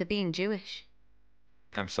bully me for being Jewish.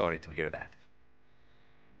 I'm sorry to hear that.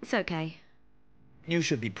 It's okay. You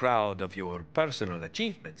should be proud of your personal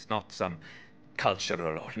achievements, not some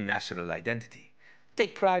cultural or national identity.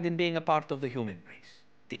 Take pride in being a part of the human race.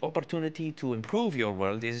 The opportunity to improve your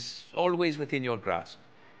world is always within your grasp.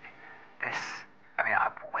 I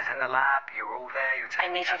was in the lab, you were all there, you were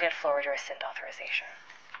I need to get Flora to rescind authorization.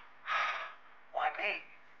 Why me?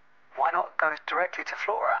 Why not go directly to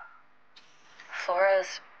Flora?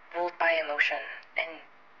 Flora's ruled by emotion, and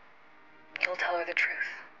you'll tell her the truth.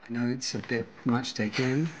 I know it's a bit much to take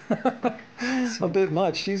in. A bit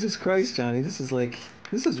much. Jesus Christ, Johnny. This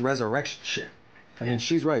is resurrection shit. I mean,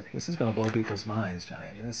 she's right. This is gonna blow people's minds, Johnny.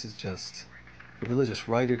 I mean, this is just, the religious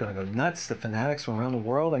right are gonna go nuts. The fanatics from around the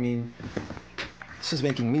world. I mean, this is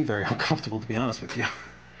making me very uncomfortable, to be honest with you.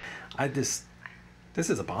 This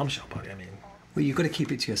is a bombshell, buddy. I mean, well, you've got to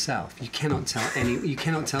keep it to yourself. You cannot tell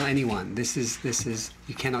anyone. This is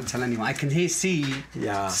you cannot tell anyone. I can see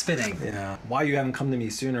spitting. Yeah. Why you haven't come to me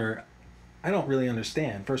sooner, I don't really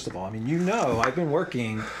understand. First of all, I mean, I've been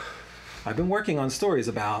working on stories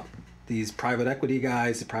about these private equity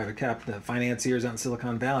guys, the financiers out in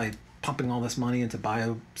Silicon Valley, pumping all this money into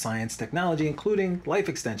bioscience technology, including life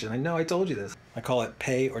extension. I know I told you this. I call it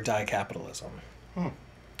pay or die capitalism.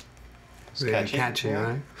 It's really catchy,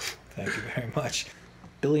 right? Thank you very much.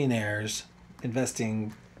 Billionaires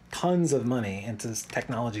investing tons of money into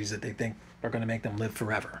technologies that they think are going to make them live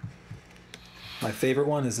forever. My favorite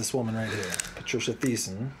one is this woman right here, Patricia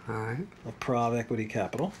Thiessen, of Prague Equity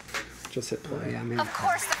Capital. Just hit play. Of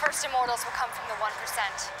course the first immortals will come from the 1%.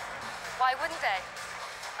 Why wouldn't they?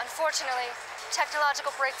 Unfortunately,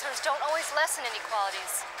 technological breakthroughs don't always lessen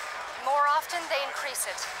inequalities. More often, they increase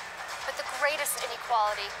it. But the greatest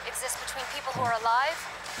inequality exists between people who are alive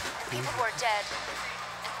and people who are dead.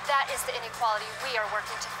 And that is the inequality we are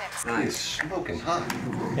working to fix. Nice. Smoking hot.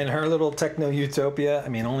 In her little techno-utopia, I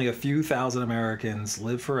mean, only a few thousand Americans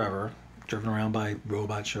live forever, driven around by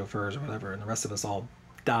robot chauffeurs or whatever, and the rest of us all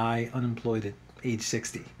die unemployed at age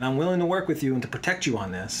 60. And I'm willing to work with you and to protect you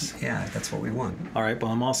on this. Yeah, that's what we want. All right, but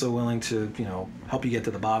I'm also willing to, help you get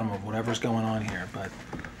to the bottom of whatever's going on here, but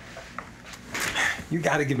you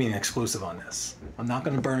got to give me an exclusive on this. I'm not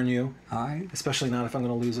going to burn you. All right. Especially not if I'm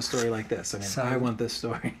going to lose a story like this. I mean, I want this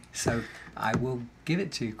story. So I will give it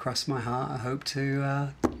to you. Cross my heart. I hope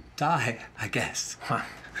to die, I guess.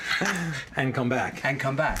 And come back. And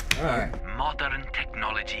come back. All right. Modern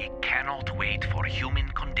technology cannot wait for human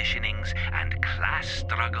conditionings and class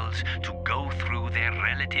struggles to go through their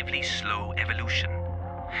relatively slow evolution.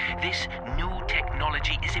 This new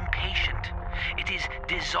technology is impatient. It is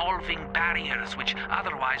dissolving barriers which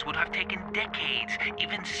otherwise would have taken decades,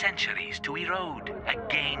 even centuries, to erode.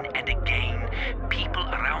 Again and again, people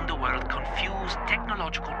around the world confuse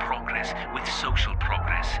technological progress with social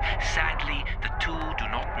progress. Sadly, the two do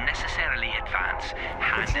not necessarily advance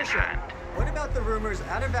hand in hand. What about the rumors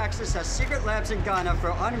Out of Access has secret labs in Ghana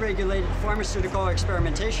for unregulated pharmaceutical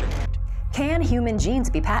experimentation? Can human genes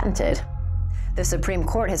be patented? The Supreme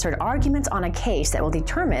Court has heard arguments on a case that will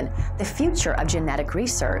determine the future of genetic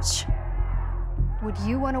research. Would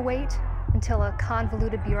you want to wait until a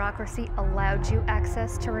convoluted bureaucracy allowed you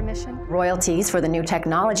access to remission? Royalties for the new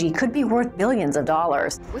technology could be worth billions of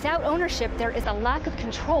dollars. Without ownership, there is a lack of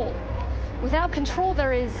control. Without control,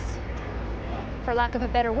 there is, for lack of a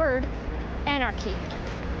better word, anarchy.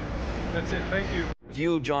 That's it, thank you.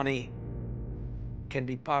 You, Johnny, can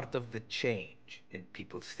be part of the change in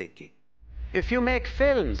people's thinking. If you make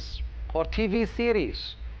films or TV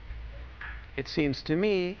series, it seems to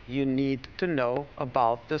me you need to know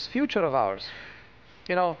about this future of ours.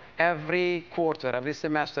 Every quarter, every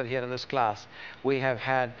semester here in this class, we have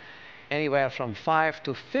had anywhere from 5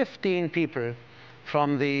 to 15 people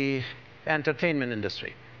from the entertainment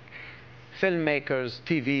industry. Filmmakers,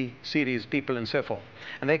 TV series people, and so forth.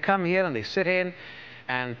 And they come here and they sit in,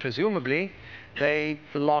 and presumably they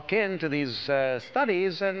lock into these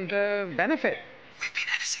studies and benefit. We've been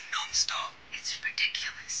editing non-stop.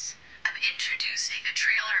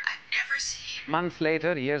 Months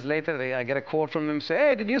later, years later, I get a call from them, say,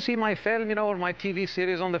 hey, did you see my film, you know, or my TV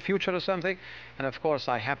series on the future or something? And of course,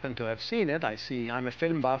 I happen to have seen it. I'm a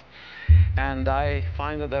film buff, and I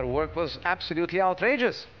find that their work was absolutely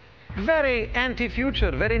outrageous. Very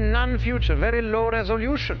anti-future, very non-future, very low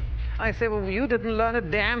resolution. I say, well, you didn't learn a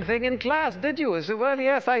damn thing in class, did you? I say, well,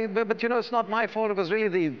 yes, but you know, it's not my fault. It was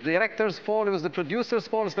really the director's fault. It was the producer's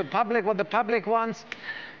fault. It's the public, what the public wants.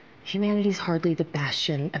 Humanity's hardly the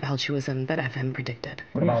bastion of altruism that FM predicted.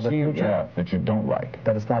 What about the future that you don't like?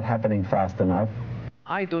 That it's not happening fast enough?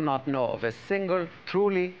 I do not know of a single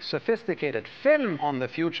truly sophisticated film on the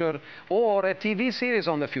future or a TV series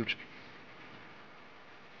on the future.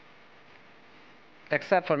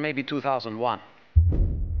 Except for maybe 2001.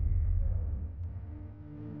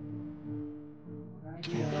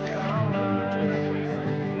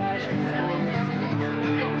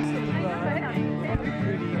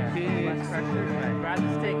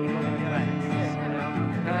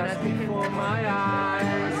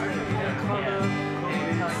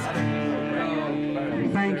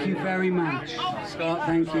 Thank you very much. Scott,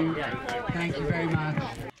 thank you. Thank you very much.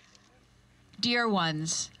 Dear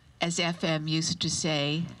ones, as FM used to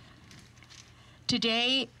say,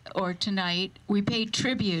 today or tonight we pay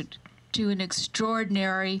tribute to an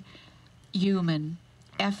extraordinary human,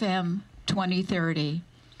 FM 2030.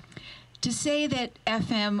 To say that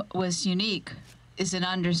FM was unique is an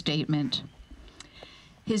understatement.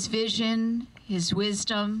 His vision, his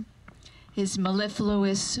wisdom, his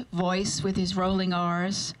mellifluous voice with his rolling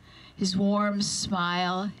R's, his warm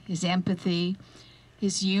smile, his empathy,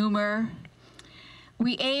 his humor.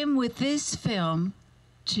 We aim with this film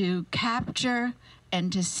to capture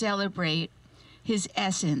and to celebrate his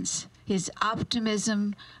essence, his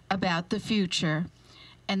optimism about the future,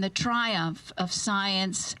 and the triumph of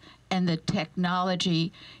science and the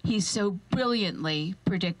technology he so brilliantly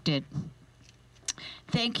predicted.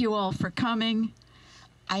 Thank you all for coming.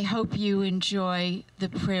 I hope you enjoy the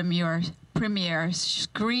premiere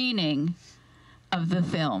screening of the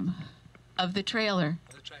film, of the trailer.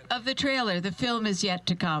 Of the trailer. The film is yet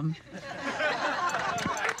to come.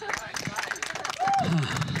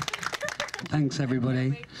 Thanks,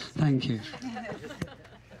 everybody. Thank you.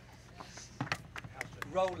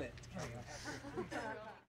 Roll it.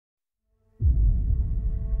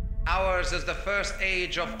 Ours is the first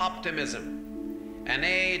age of optimism, an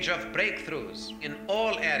age of breakthroughs in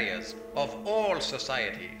all areas of all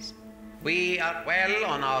societies. We are well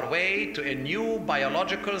on our way to a new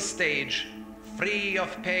biological stage, free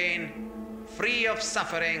of pain, free of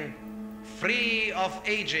suffering, free of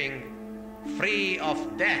aging, free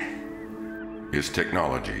of death. Is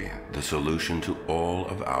technology the solution to all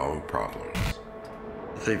of our problems?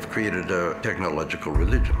 They've created a technological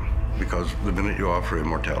religion, because the minute you offer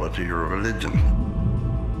immortality, you're a religion.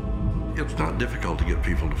 It's not difficult to get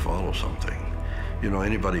people to follow something. You know,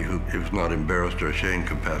 anybody who's not embarrassed or ashamed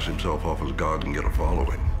can pass himself off as God and get a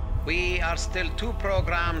following. We are still too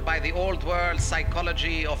programmed by the old world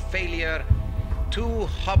psychology of failure, too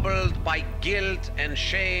hobbled by guilt and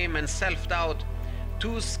shame and self-doubt,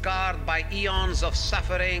 too scarred by eons of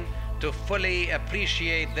suffering to fully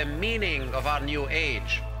appreciate the meaning of our new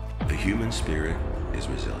age. The human spirit is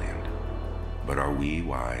resilient, but are we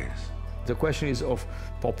wise? The question is of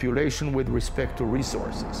population with respect to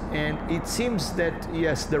resources. And it seems that,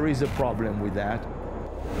 yes, there is a problem with that.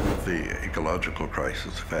 The ecological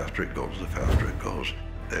crisis, the faster it goes,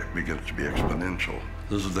 it begins to be exponential.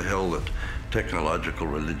 This is the hell that technological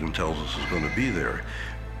religion tells us is going to be there,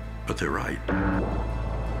 but they're right.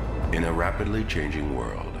 In a rapidly changing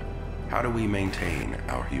world, how do we maintain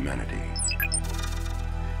our humanity?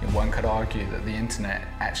 One could argue that the internet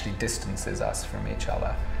actually distances us from each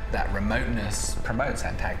other. That remoteness promotes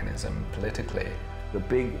antagonism politically. The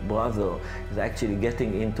big brother is actually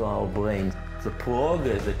getting into our brains. The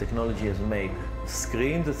progress that technology has made, the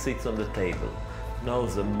screen that sits on the table, now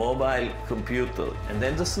the mobile computer, and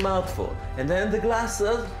then the smartphone, and then the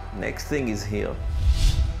glasses, next thing is here.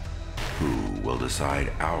 Who will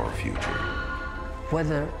decide our future?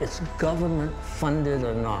 Whether it's government funded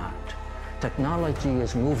or not, technology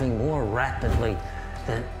is moving more rapidly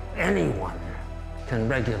than anyone can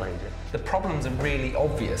regulate it. The problems are really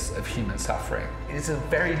obvious of human suffering. It is a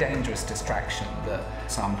very dangerous distraction that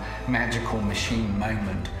some magical machine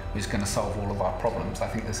moment is going to solve all of our problems. I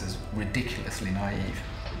think this is ridiculously naive.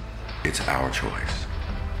 It's our choice.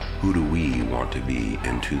 Who do we want to be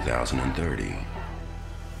in 2030?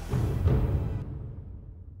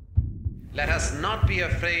 Let us not be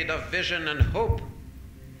afraid of vision and hope.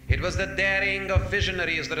 It was the daring of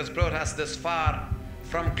visionaries that has brought us this far,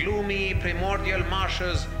 from gloomy primordial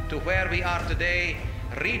marshes to where we are today,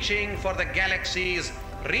 reaching for the galaxies,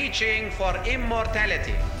 reaching for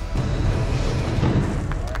immortality.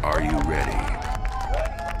 Are you ready?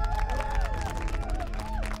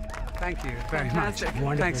 Thank you very much.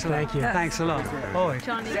 Wonderful. Thanks a lot. Thank you. Thanks a lot. Oi.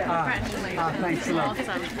 Johnny, congratulations. Thanks a lot.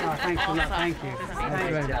 Awesome. Thanks a lot. Thank you.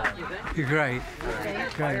 You're great.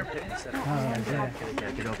 Great. Oh, dear.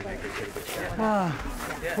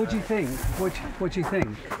 What do you think? What do you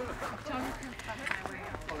think?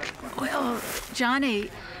 Well, Johnny,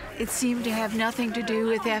 it seemed to have nothing to do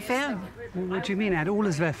with FM. What do you mean? It had all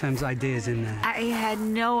of FM's ideas in there. I had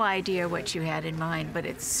no idea what you had in mind, but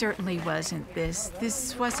it certainly wasn't this.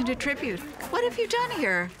 This wasn't a tribute. What have you done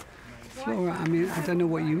here? Flora, I mean, I don't know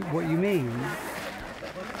what you mean.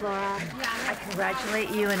 Flora, I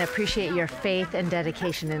congratulate you and appreciate your faith and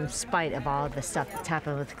dedication in spite of all the stuff that's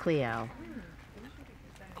happened with Cleo.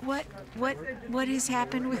 What has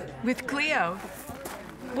happened with Cleo?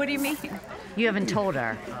 What do you mean? You haven't told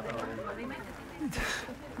her.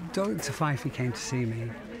 Dr. Pfeiffer came to see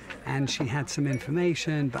me, and she had some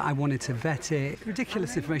information, but I wanted to vet it.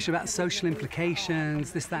 Ridiculous information about social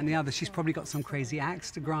implications, this, that, and the other. She's probably got some crazy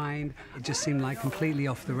axe to grind. It just seemed like completely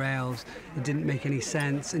off the rails. It didn't make any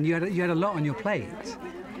sense, and you had a lot on your plate.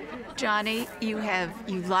 Johnny, you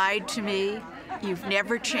lied to me. You've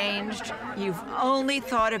never changed. You've only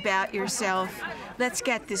thought about yourself. Let's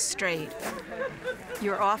get this straight.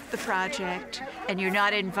 You're off the project, and you're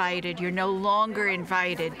not invited. You're no longer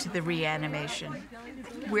invited to the reanimation.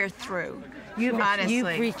 We're through. Honestly.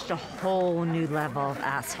 You've reached a whole new level of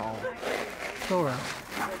asshole. Flora,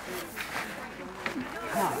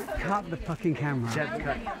 cut the fucking camera.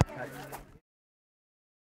 Cut.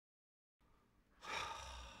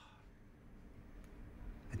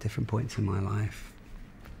 At different points in my life,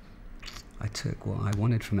 I took what I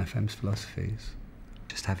wanted from FM's philosophies.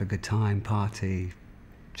 Just have a good time, party,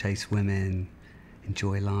 chase women,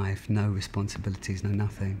 enjoy life, no responsibilities, no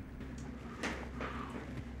nothing.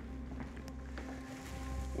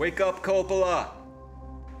 Wake up, Coppola!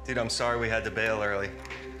 Dude, I'm sorry we had to bail early.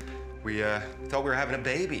 We thought we were having a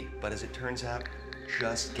baby, but as it turns out,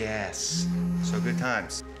 just gas. So good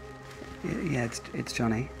times. Yeah, it's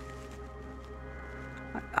Johnny.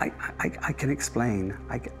 I can explain.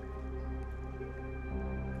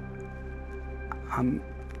 I'm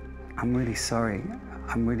really sorry.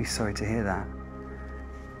 I'm really sorry to hear that.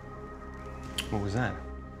 What was that?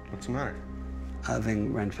 What's the matter?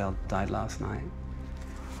 Irving Renfeld died last night.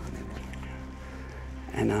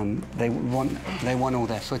 And they want all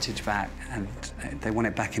their footage back, and they want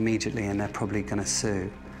it back immediately, and they're probably going to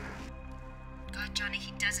sue. God, Johnny,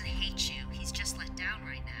 he doesn't hate you. He's just let down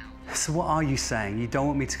right now. So what are you saying? You don't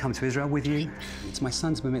want me to come to Israel with you? It's my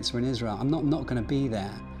son's bar mitzvah in Israel. I'm not going to be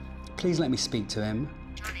there. Please let me speak to him.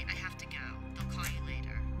 Johnny, I have to go. They'll call you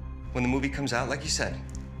later. When the movie comes out, like you said,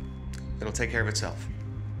 it'll take care of itself.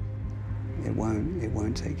 It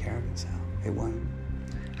won't take care of itself. It won't.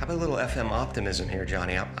 How about a little FM optimism here,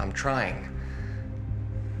 Johnny? I'm trying.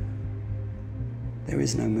 There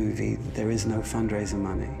is no movie. There is no fundraiser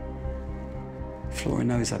money. Flora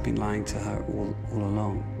knows I've been lying to her all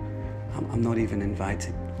along. I'm not even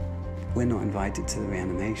invited. We're not invited to the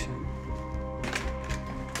reanimation.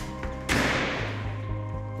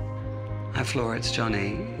 Hi, Flora, it's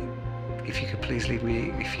Johnny. If you could please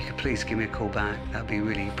give me a call back, that'd be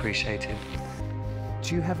really appreciated.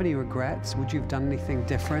 Do you have any regrets? Would you have done anything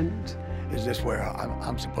different? Is this where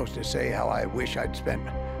I'm supposed to say how I wish I'd spent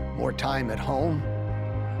more time at home?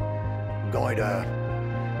 Going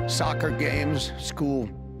to soccer games, school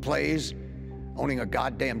plays, owning a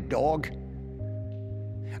goddamn dog?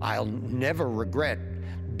 I'll never regret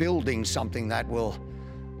building something that will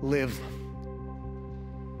live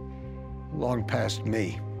long past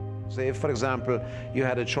me. Say, if, for example, you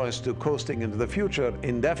had a choice to coasting into the future,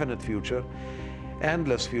 indefinite future,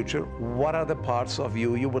 endless future, what are the parts of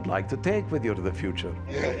you would like to take with you to the future?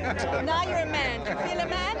 Now you're a man. Do you feel a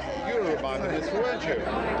man? You were reminding us, weren't you?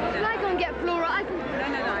 Can I go and get Flora? No.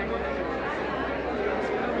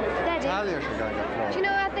 Daddy, Talia should go and get Flora. do you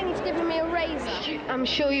know, I think he's giving me a raise. I'm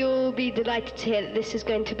sure you'll be delighted to hear that this is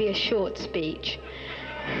going to be a short speech.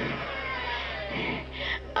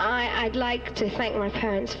 I'd like to thank my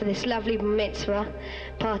parents for this lovely mitzvah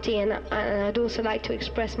party, and I'd also like to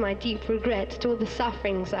express my deep regrets to all the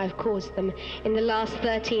sufferings I've caused them in the last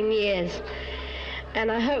 13 years. And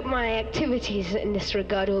I hope my activities in this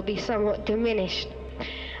regard will be somewhat diminished.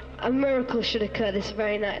 A miracle should occur this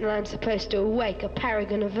very night, and I'm supposed to awake a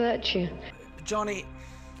paragon of virtue. Johnny,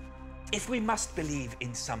 if we must believe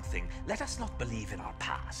in something, let us not believe in our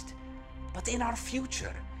past, but in our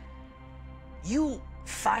future. You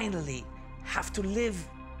finally have to live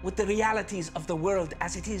with the realities of the world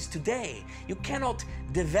as it is today. You cannot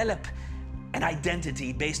develop an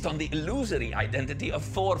identity based on the illusory identity of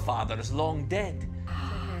forefathers long dead.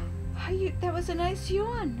 That was a nice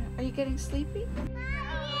yawn. Are you getting sleepy? You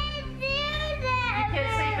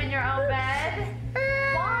can't sleep in your own bed?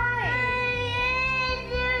 Why?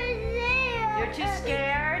 You're too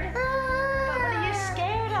scared? But what are you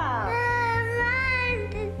scared of?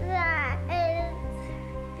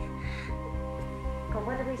 But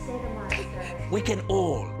what do we say to monsters? We can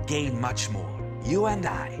all gain much more, you and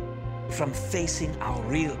I, from facing our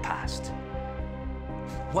real past.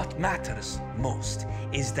 What matters most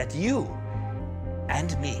is that you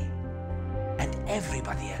and me and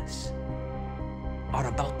everybody else are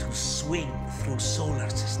about to swing through solar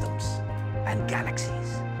systems and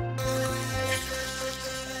galaxies.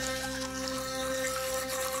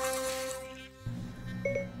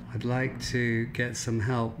 I'd like to get some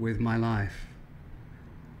help with my life.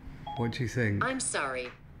 What do you think? I'm sorry.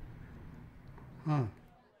 Oh.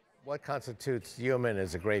 What constitutes human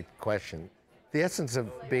is a great question. The essence of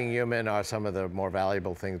being human are some of the more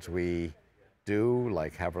valuable things we do,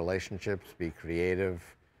 like have relationships, be creative,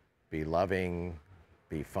 be loving,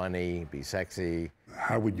 be funny, be sexy.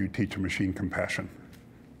 How would you teach a machine compassion?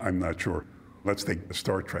 I'm not sure. Let's take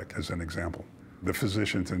Star Trek as an example. The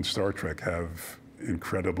physicians in Star Trek have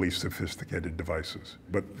incredibly sophisticated devices,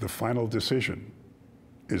 but the final decision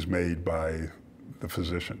is made by the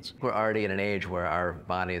physicians. We're already at an age where our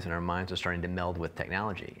bodies and our minds are starting to meld with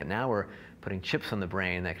technology. And now we're putting chips on the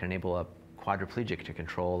brain that can enable a quadriplegic to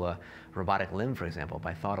control a robotic limb, for example,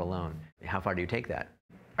 by thought alone. How far do you take that?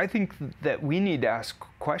 I think that we need to ask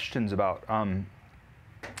questions about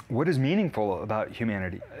what is meaningful about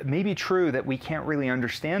humanity. It may be true that we can't really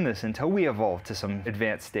understand this until we evolve to some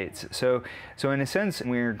advanced states. So in a sense,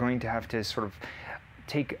 we're going to have to sort of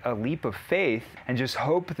take a leap of faith and just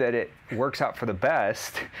hope that it works out for the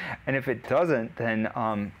best. And if it doesn't, then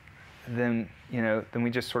we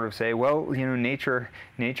just sort of say, well, nature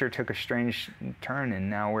took a strange turn, and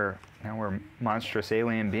now we're monstrous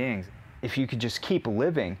alien beings. If you could just keep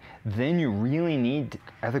living, then you really need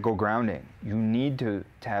ethical grounding. You need to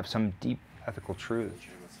have some deep ethical truth.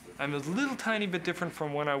 I'm a little tiny bit different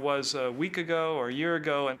from when I was a week ago or a year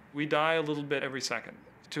ago, and we die a little bit every second.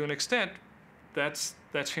 To an extent, that's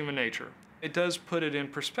human nature. It does put it in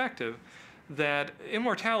perspective that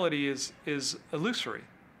immortality is illusory.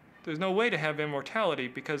 There's no way to have immortality,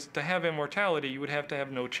 because to have immortality, you would have to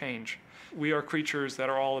have no change. We are creatures that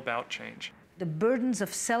are all about change. The burdens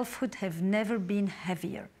of selfhood have never been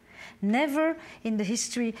heavier. Never in the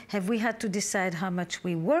history have we had to decide how much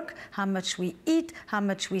we work, how much we eat, how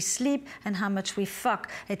much we sleep, and how much we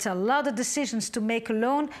fuck. It's a lot of decisions to make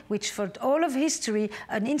alone, which for all of history,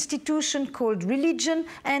 an institution called religion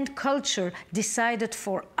and culture decided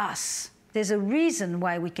for us. There's a reason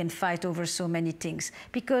why we can fight over so many things,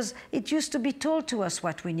 because it used to be told to us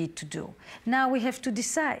what we need to do. Now we have to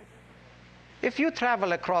decide. If you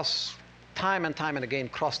travel across time and again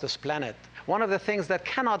across this planet, one of the things that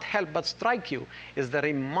cannot help but strike you is the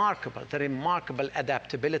remarkable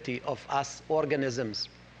adaptability of us organisms.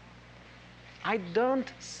 I don't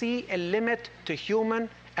see a limit to human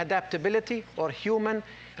adaptability or human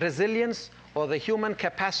resilience or the human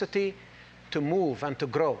capacity to move and to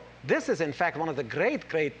grow. This is, in fact, one of the great,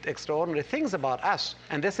 extraordinary things about us.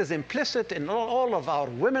 And this is implicit in all of our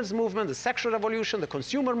women's movement, the sexual revolution, the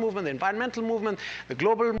consumer movement, the environmental movement, the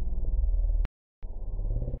global movement.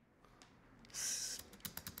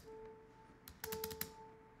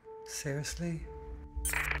 Seriously?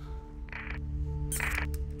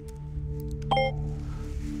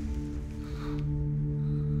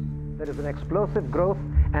 There is an explosive growth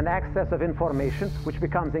and access of information, which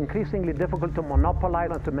becomes increasingly difficult to monopolize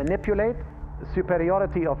and to manipulate. The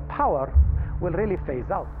superiority of power will really phase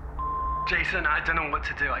out. Jason, I don't know what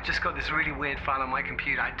to do. I just got this really weird file on my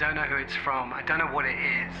computer. I don't know who it's from. I don't know what it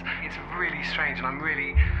is. It's really strange, and I'm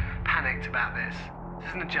really panicked about this. This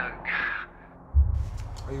isn't a joke.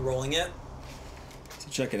 Are you rolling it? So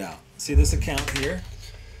check it out. See this account here?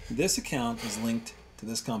 This account is linked to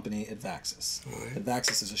this company, Advaxis. Right.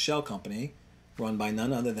 Advaxis is a shell company run by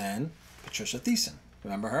none other than Patricia Thiessen.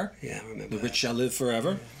 Remember her? Yeah, I remember. The rich shall live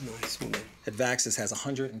forever. Yeah, nice woman. Advaxis has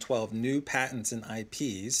 112 new patents and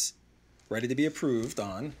IPs ready to be approved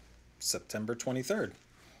on September 23rd.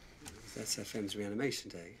 That's FM's reanimation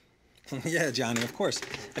day. Yeah, Johnny, of course.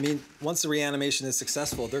 I mean, once the reanimation is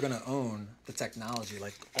successful, they're going to own the technology,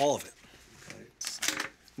 like all of it. Okay.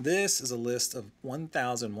 This is a list of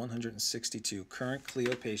 1,162 current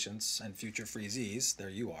Clio patients and future freezees. There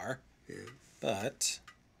you are. Yeah. But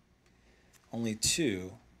only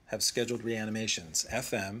 2 have scheduled reanimations.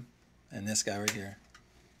 FM and this guy right here.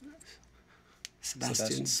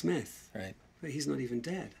 Sebastian Smith. Right. But he's not even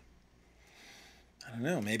dead. I don't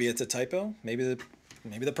know. Maybe it's a typo. Maybe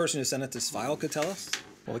the person who sent it this file could tell us.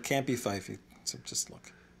 Well, it can't be Fife. So just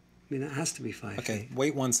look. I mean, it has to be Fife. Okay,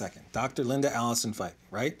 wait 1 second. Dr. Linda Allison Fife,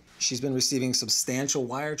 right? She's been receiving substantial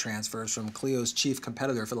wire transfers from Clio's chief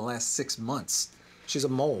competitor for the last 6 months. She's a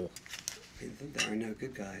mole. There are no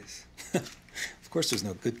good guys. Of course there's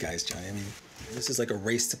no good guys, Johnny. I mean, this is like a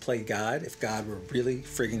race to play God if God were really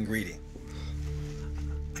friggin' greedy.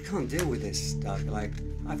 I can't deal with this, Doug. Like,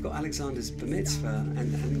 I've got Alexander's bar mitzvah,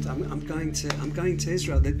 and I'm going to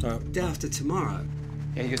Israel the day after tomorrow.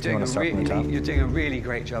 Yeah, you're doing a really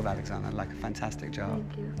great job, Alexander. Like a fantastic job.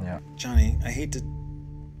 Thank you. Yeah. Johnny, I hate to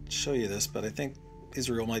show you this, but I think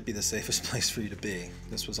Israel might be the safest place for you to be.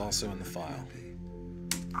 This was also in the file.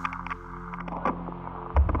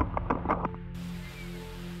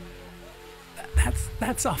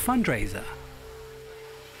 That's our fundraiser.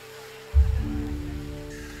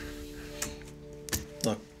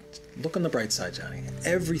 Look on the bright side, Johnny.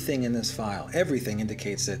 Everything in this file, everything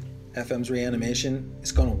indicates that FM's reanimation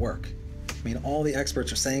is going to work. I mean, all the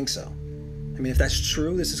experts are saying so. I mean, if that's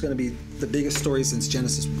true, this is going to be the biggest story since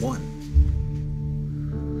Genesis 1.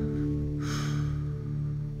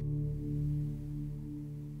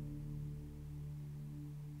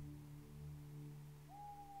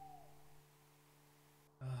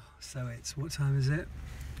 So it's, what time is it?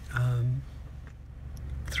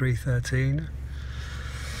 3:13.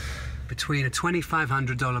 Between a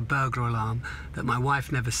 $2,500 burglar alarm that my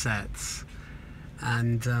wife never sets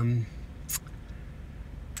and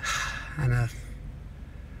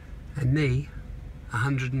me, a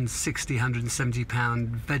 170 pound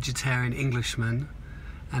vegetarian Englishman,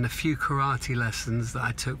 and a few karate lessons that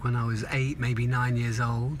I took when I was 8, maybe 9 years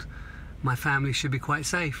old, my family should be quite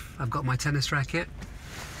safe. I've got my tennis racket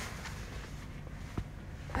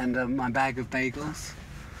and my bag of bagels.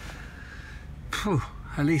 Phew,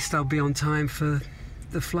 at least I'll be on time for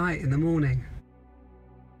the flight in the morning.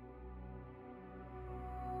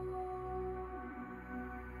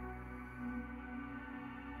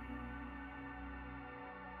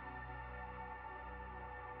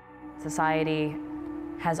 Society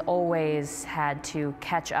has always had to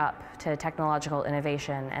catch up to technological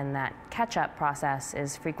innovation, and that catch-up process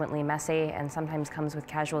is frequently messy and sometimes comes with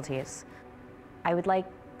casualties. I would like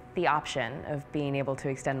the option of being able to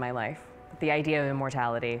extend my life. The idea of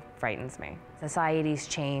immortality frightens me. Societies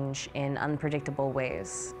change in unpredictable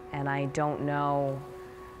ways, and I don't know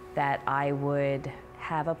that I would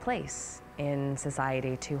have a place in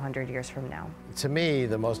society 200 years from now. To me,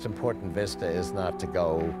 the most important vista is not to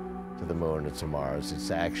go to the moon or to Mars. It's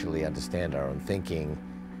to actually understand our own thinking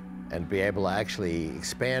and be able to actually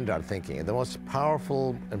expand our thinking. And the most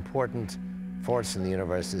powerful, important force in the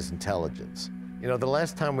universe is intelligence. You know, the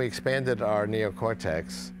last time we expanded our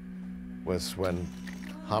neocortex was when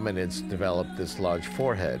hominids developed this large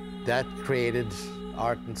forehead. That created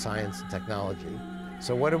art and science and technology.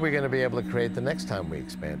 So what are we going to be able to create the next time we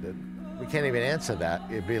expanded? We can't even answer that.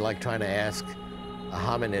 It'd be like trying to ask a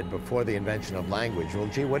hominid before the invention of language, well,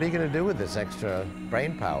 gee, what are you going to do with this extra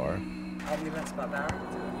brain power?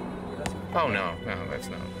 Oh, no, that's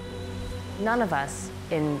not. None of us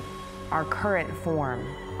in our current form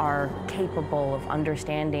are capable of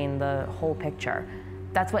understanding the whole picture.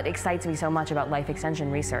 That's what excites me so much about life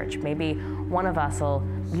extension research. Maybe one of us will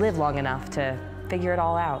live long enough to figure it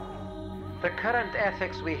all out. The current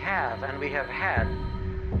ethics we have and we have had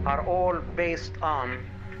are all based on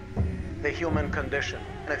the human condition.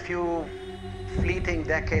 A few fleeting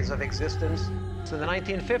decades of existence. So in the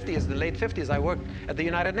 1950s, the late 50s, I worked at the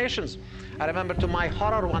United Nations. I remember to my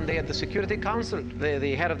horror one day at the Security Council,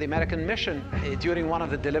 the head of the American mission, during one of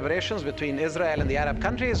the deliberations between Israel and the Arab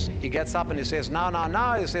countries, he gets up and he says, no,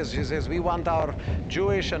 he says, we want our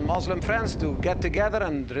Jewish and Muslim friends to get together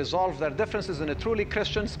and resolve their differences in a truly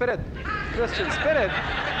Christian spirit. Christian spirit.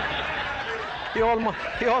 He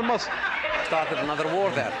almost started another war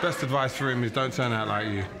there. Best advice for him is don't turn out like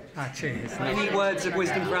you. Cheers. Any words of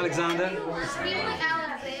wisdom for Alexander?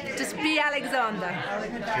 Just be Alexander.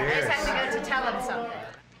 Cheers. I have to go to tell him something.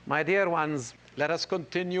 My dear ones, let us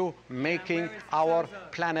continue making our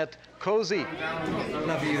planet cozy.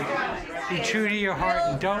 Love you. Be true to your heart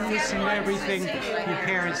and don't listen to everything your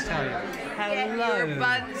parents tell you. Hello. Your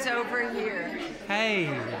buns over here.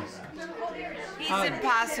 Hey. He's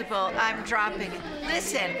impossible. I'm dropping it.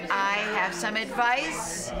 Listen, I have some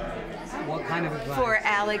advice. What kind of advice? For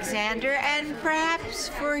Alexander and perhaps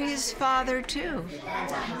for his father too.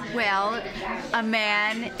 Well, a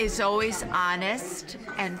man is always honest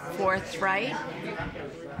and forthright.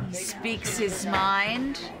 speaks his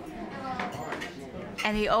mind,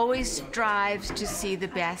 and he always strives to see the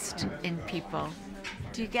best in people.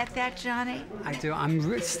 Do you get that, Johnny? I do.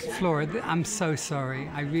 Flora, I'm so sorry.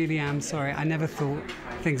 I really am sorry. I never thought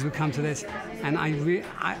things would come to this, and I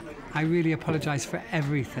really apologize for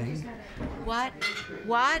everything. What?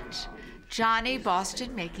 Johnny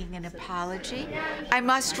Boston making an apology? I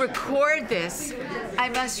must record this. I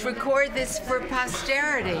must record this for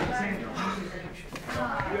posterity.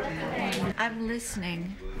 I'm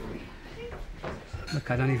listening. Look,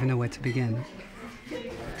 I don't even know where to begin.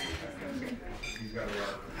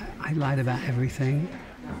 I lied about everything.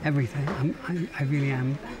 Everything. I really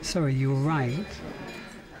am sorry. You were right.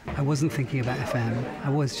 I wasn't thinking about FM. I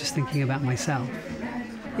was just thinking about myself.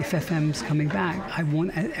 If FM's coming back, I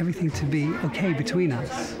want everything to be okay between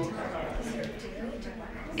us.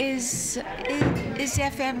 Is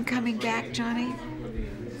FM coming back, Johnny?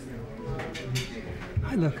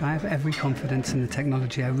 Look, I have every confidence in the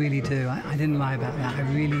technology. I really do. I didn't lie about that. I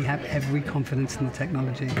really have every confidence in the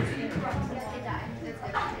technology.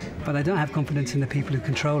 But I don't have confidence in the people who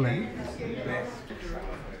control it.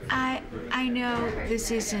 I know this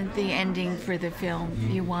isn't the ending for the film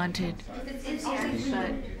you wanted,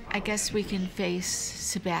 but I guess we can face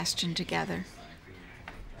Sebastian together.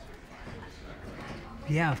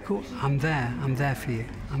 Yeah, of course. I'm there. I'm there for you.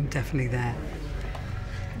 I'm definitely there.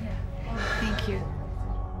 Thank you.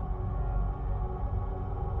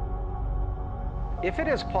 If it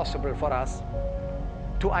is possible for us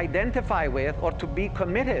to identify with or to be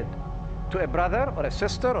committed to a brother or a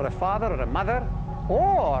sister or a father or a mother,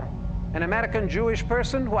 or an American Jewish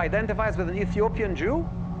person who identifies with an Ethiopian Jew,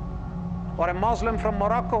 or a Muslim from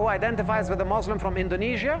Morocco who identifies with a Muslim from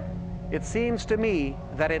Indonesia, it seems to me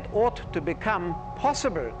that it ought to become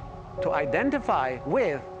possible to identify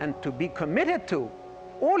with and to be committed to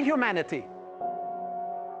all humanity.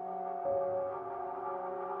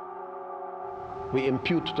 We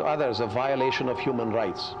impute to others a violation of human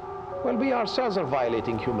rights. Well, we ourselves are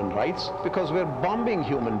violating human rights because we're bombing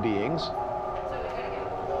human beings.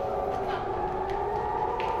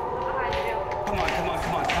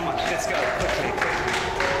 Come on, let's go, quickly,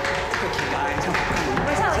 guys.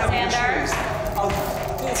 Where's Alexander? Oh,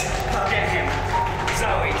 get him.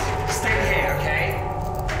 Zoe, stay here, okay?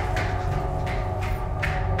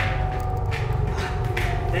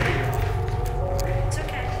 There you go. It's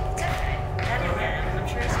okay. I'm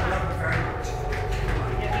sure it's fine. Very much.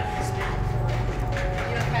 You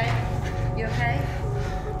okay? You okay?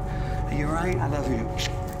 Are you all right? I love you.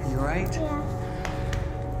 Are you all right? Yeah.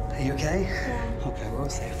 Are you okay? Yeah. Okay, we're all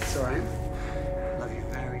safe. It's all right. Love you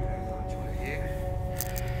very, very much. Are you?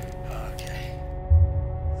 Okay.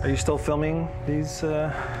 Are you still filming these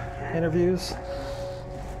interviews?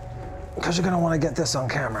 Because you're going to want to get this on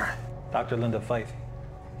camera. Dr. Linda Fife.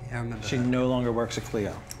 Yeah, I remember She that. no longer works at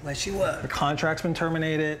Clio. Where's she work? Her contract's been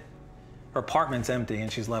terminated, her apartment's empty,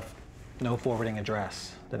 and she's left no forwarding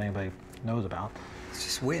address that anybody knows about. It's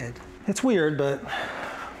just weird. It's weird, but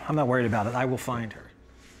I'm not worried about it. I will find her.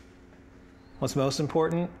 What's most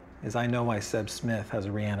important is I know why Seb Smith has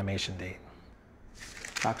a reanimation date.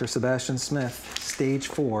 Dr. Sebastian Smith, stage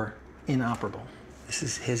 4, inoperable. This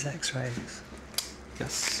is his x-rays.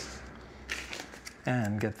 Yes.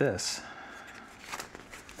 And get this.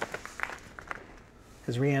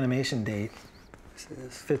 His reanimation date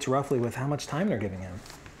fits roughly with how much time they're giving him.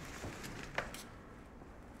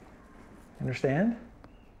 Understand?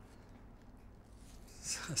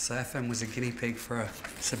 So FM was a guinea pig for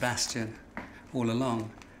Sebastian all along.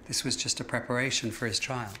 This was just a preparation for his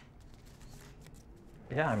trial.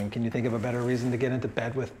 Yeah, I mean, can you think of a better reason to get into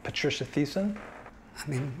bed with Patricia Thiessen? I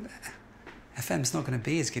mean, FM's not going to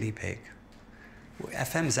be his guinea pig.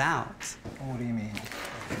 FM's out. What do you mean,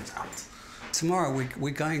 FM's out? Tomorrow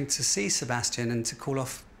we're going to see Sebastian and to call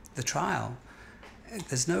off the trial.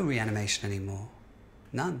 There's no reanimation anymore.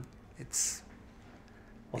 None. It's...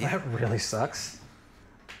 Well, that really sucks.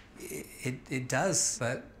 It does,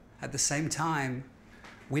 but at the same time,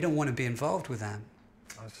 we don't want to be involved with them.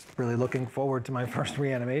 I was just really looking forward to my first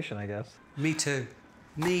reanimation, I guess. Me too.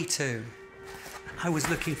 Me too. I was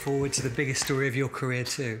looking forward to the biggest story of your career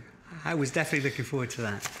too. I was definitely looking forward to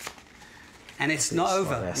that. And it's not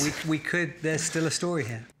over. There's still a story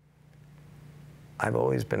here. I've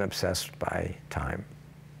always been obsessed by time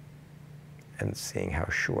and seeing how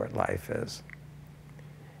short life is.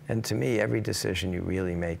 And to me, every decision you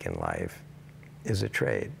really make in life is a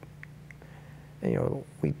trade. And, you know,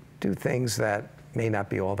 we do things that may not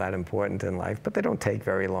be all that important in life, but they don't take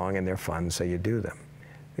very long and they're fun, so you do them.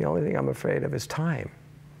 The only thing I'm afraid of is time,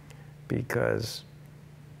 because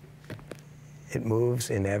it moves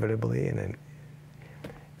inevitably, and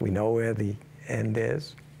We know where the end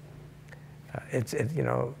is. You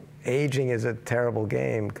know, aging is a terrible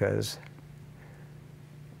game because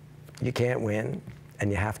you can't win and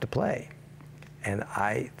you have to play. And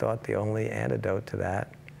I thought the only antidote to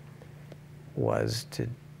that was to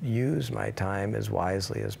use my time as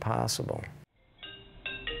wisely as possible.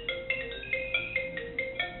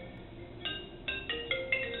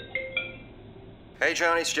 Hey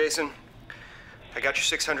Johnny, it's Jason. I got your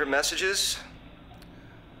 600 messages.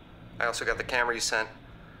 I also got the camera you sent.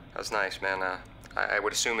 That was nice, man. I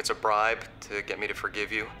would assume it's a bribe to get me to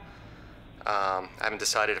forgive you. I haven't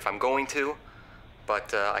decided if I'm going to,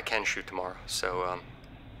 but I can shoot tomorrow. So,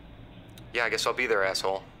 yeah, I guess I'll be there,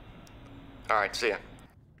 asshole. All right, see ya.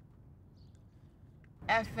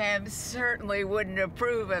 FM certainly wouldn't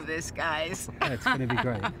approve of this, guys. Yeah, it's gonna be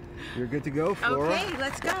great. You're good to go, Flora? Okay,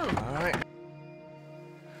 let's go. All right.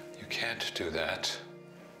 You can't do that.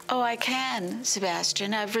 Oh, I can,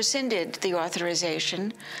 Sebastian. I've rescinded the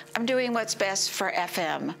authorization. I'm doing what's best for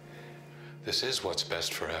FM. This is what's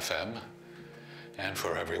best for FM and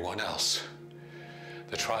for everyone else.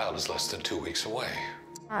 The trial is less than 2 weeks away.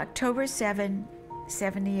 October 7,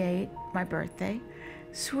 78, my birthday.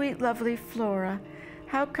 Sweet, lovely Flora,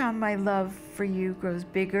 how come my love for you grows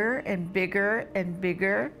bigger and bigger and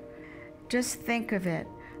bigger? Just think of it.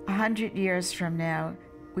 100 years from now,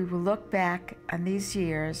 we will look back on these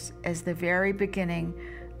years as the very beginning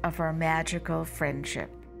of our magical friendship.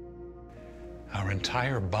 Our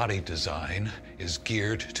entire body design is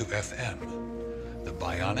geared to FM. The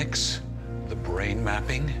bionics, the brain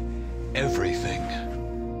mapping, everything.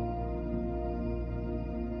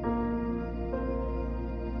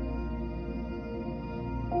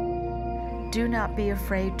 Do not be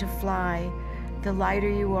afraid to fly. The lighter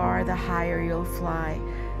you are, the higher you'll fly.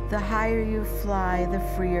 The higher you fly, the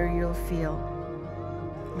freer you'll feel.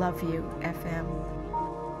 Love you, FM.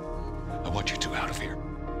 I want you two out of here.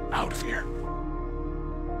 Out of here.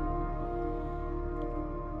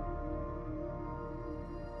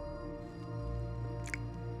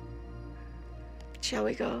 Shall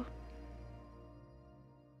we go?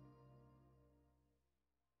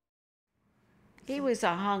 He was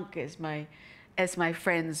a hunk, as my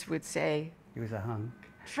friends would say. He was a hunk.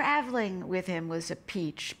 Traveling with him was a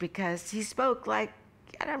peach because he spoke like,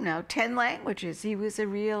 I don't know, 10 languages. He was a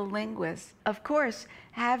real linguist. Of course,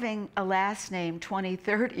 having a last name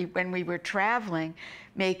 2030 when we were traveling,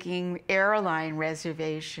 making airline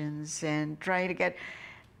reservations and trying to get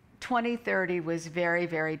 2030 was very,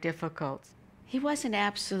 very difficult. He wasn't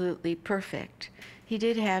absolutely perfect. He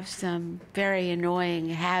did have some very annoying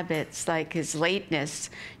habits, like his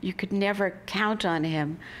lateness. You could never count on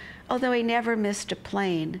him, although he never missed a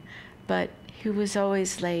plane, but he was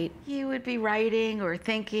always late. He would be writing or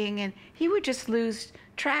thinking, and he would just lose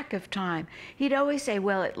track of time. He'd always say,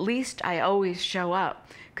 well, at least I always show up,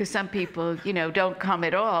 because some people, you know, don't come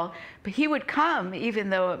at all. But he would come, even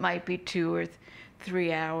though it might be 2 or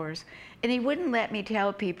 3 hours. And he wouldn't let me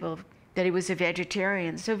tell people that he was a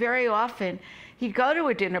vegetarian. So very often, he'd go to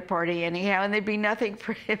a dinner party anyhow, and there'd be nothing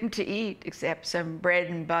for him to eat except some bread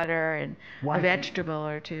and butter and a vegetable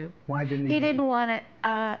or two. Why didn't he? He didn't want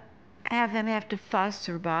to have them have to fuss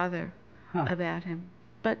or bother about him.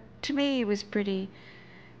 But to me, he was pretty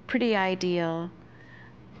ideal.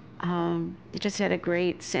 He just had a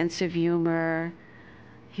great sense of humor.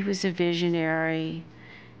 He was a visionary.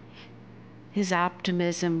 His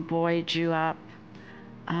optimism buoyed you up.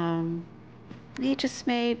 He just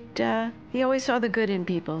made, he always saw the good in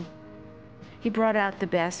people. He brought out the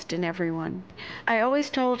best in everyone. I always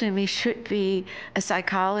told him he should be a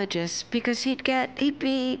psychologist because he'd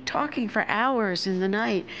be talking for hours in the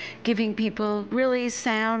night, giving people really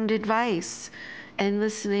sound advice and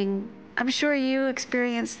listening. I'm sure you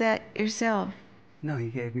experienced that yourself. No, he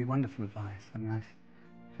gave me wonderful advice. I mean,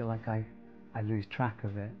 I feel like I lose track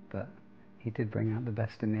of it, but he did bring out the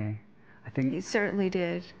best in me. I think he certainly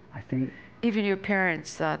did. I think even your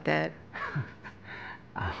parents thought that.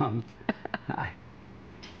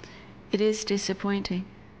 It is disappointing.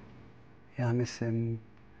 Yeah, I miss him.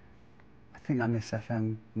 I think I miss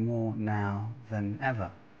FM more now than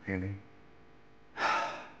ever, really.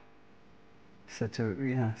 So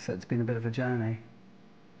it's been a bit of a journey.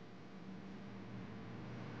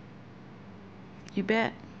 You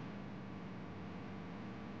bet.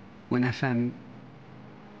 When FM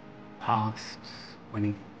passed,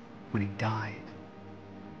 when he died,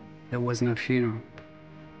 there was no funeral.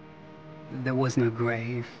 There was no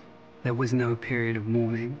grave. There was no period of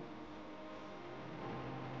mourning.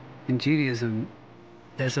 In Judaism,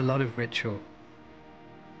 there's a lot of ritual.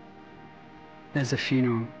 There's a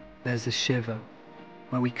funeral, there's a shiva,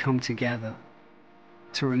 where we come together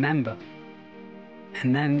to remember.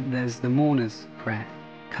 And then there's the mourner's prayer,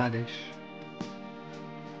 Kaddish.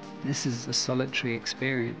 This is a solitary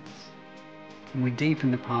experience, and we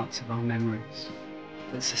deepen the parts of our memories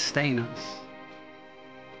that sustain us,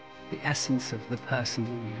 the essence of the person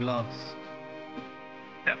that we've lost.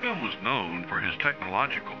 FM was known for his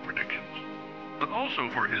technological predictions, but also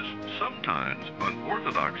for his sometimes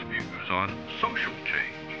unorthodox views on social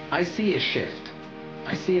change. I see a shift.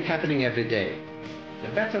 I see it happening every day.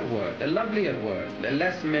 A better world, a lovelier world, a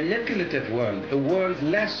less manipulative world, a world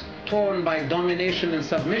less torn by domination and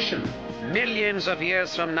submission. Millions of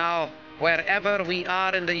years from now, wherever we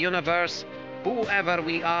are in the universe, whoever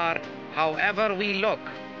we are, however we look,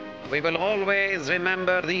 we will always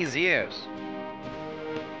remember these years.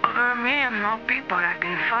 Over a million more people have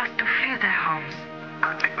been forced to flee their homes.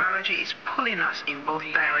 Our technology is pulling us in both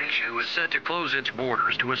directions. It was set to close its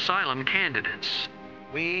borders to asylum candidates.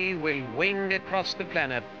 We will wing across the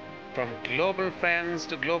planet from global friends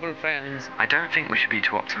to global friends. I don't think we should be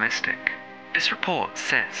too optimistic. This report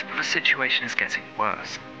says the situation is getting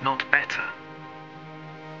worse, not better.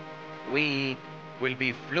 We will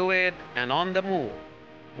be fluid and on the move.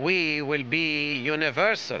 We will be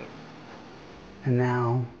universal. And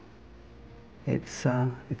now it's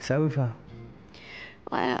over.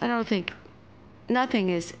 Well, I don't think nothing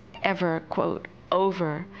is ever, quote,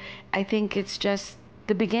 over. I think it's just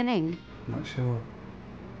the beginning. Not sure.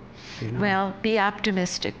 You know? Well, be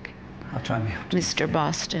optimistic. I'll try and be optimistic. Mr.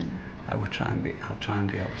 Boston. I'll try and be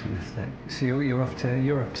optimistic. So you're off to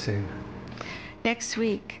Europe soon? Next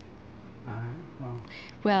week. All right,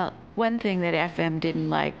 well, one thing that FM didn't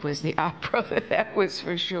like was the opera. That was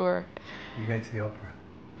for sure. You go to the opera?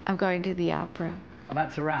 I'm going to the opera. Oh,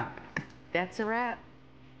 that's a wrap. That's a wrap.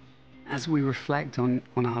 As we reflect on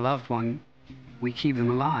our loved one, we keep them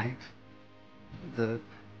alive. The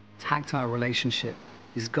tactile relationship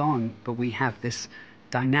is gone, but we have this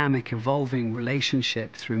dynamic, evolving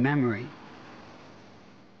relationship through memory.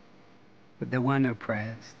 But there were no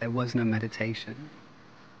prayers, there was no meditation.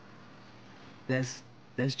 There's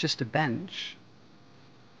just a bench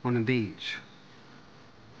on a beach.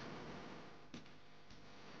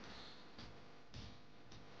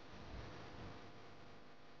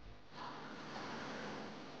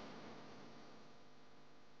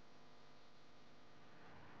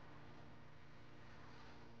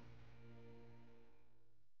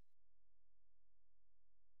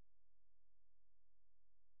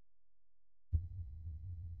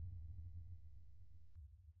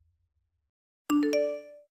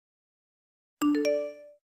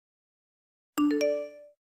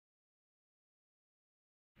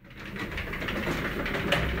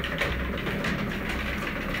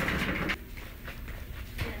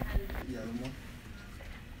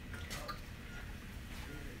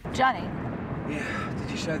 Johnny. Yeah,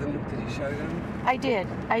 did you show them? I did.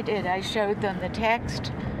 I showed them the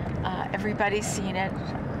text. Everybody's seen it.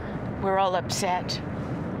 We're all upset.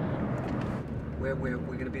 We're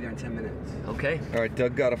going to be there in 10 minutes. Okay. All right,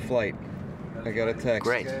 Doug got a flight. I got a text.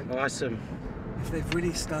 Great. Awesome. If they've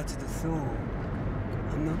really started to thaw,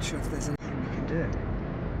 I'm not sure if there's anything we can do.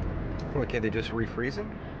 What, can't they just refreeze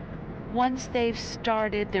him? Once they've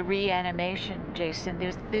started the reanimation, Jason,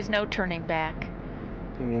 there's no turning back.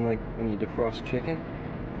 You mean like when you defrost chicken?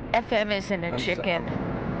 FM isn't a chicken.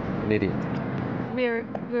 An idiot.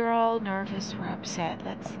 We're all nervous. We're upset.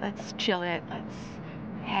 Let's chill it. Let's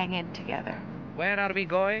hang in together. Where are we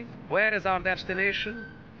going? Where is our destination?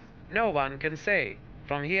 No one can say.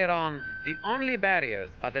 From here on, the only barriers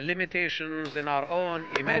are the limitations in our own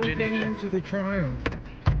imagination. Into the trial.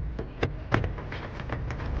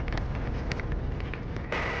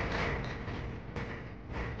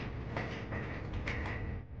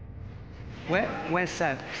 Where's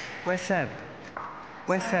Seb? Where's Seb?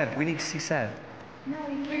 Where's Seb? We need to see Seb. No,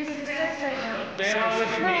 he's upstairs right now. Stay out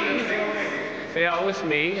with me. Stay out with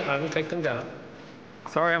me. I will take them down.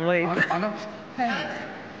 Sorry, I'm late. Hey.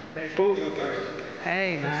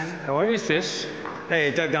 Hey, man. How are you? Who is this?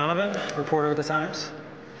 Hey, Doug Donovan, reporter with the Times.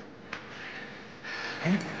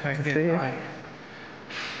 Hey, how you doing? Hi.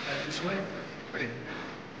 This way.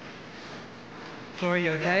 Flora,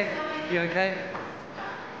 you okay? You okay?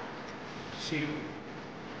 See you.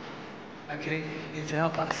 Okay, you need to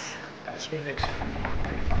help us. That's right.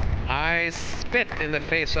 I spit in the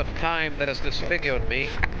face of time that has disfigured me.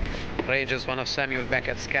 Rage is one of Samuel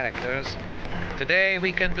Beckett's characters. Today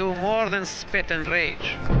we can do more than spit and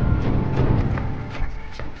rage.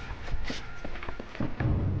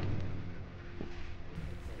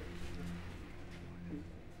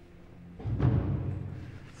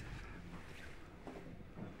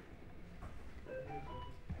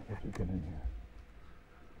 Get in here.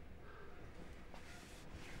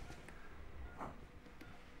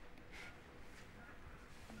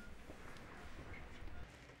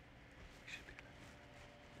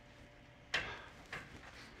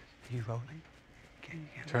 Are you rolling?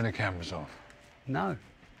 Turn the cameras off. No.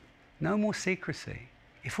 No more secrecy.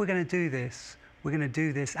 If we're going to do this, we're going to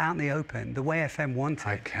do this out in the open, the way FM wanted.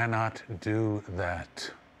 I cannot do that.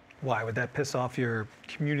 Why? Would that piss off your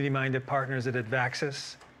community-minded partners at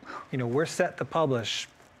Advaxis? You know, we're set to publish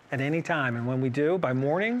at any time, and when we do, by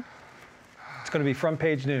morning, it's going to be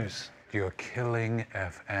front-page news. You're killing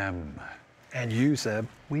FM. And you, Seb.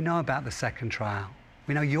 We know about the second trial.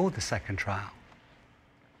 We know you're the second trial.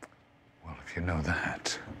 Well, if you know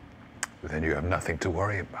that, then you have nothing to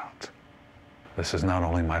worry about. This is not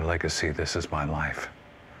only my legacy, this is my life.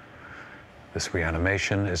 This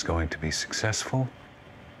reanimation is going to be successful.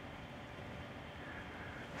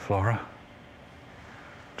 Flora,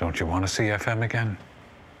 don't you want to see FM again?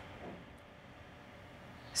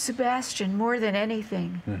 Sebastian, more than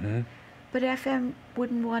anything. Mm-hmm. But FM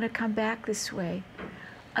wouldn't want to come back this way.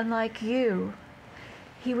 Unlike you,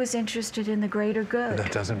 he was interested in the greater good.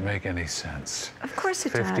 That doesn't make any sense. Of course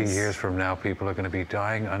it does. 50 years from now, people are going to be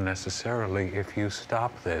dying unnecessarily if you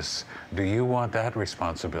stop this. Do you want that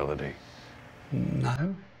responsibility?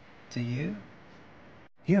 No. Do you?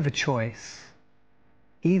 You have a choice.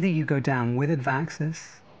 Either you go down with Advaxis,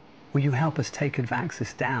 or you help us take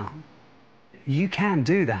Advaxis down. You can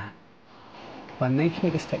do that. By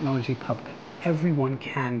making this technology public, everyone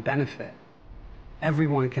can benefit.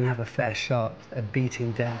 Everyone can have a fair shot at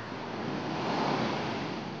beating death.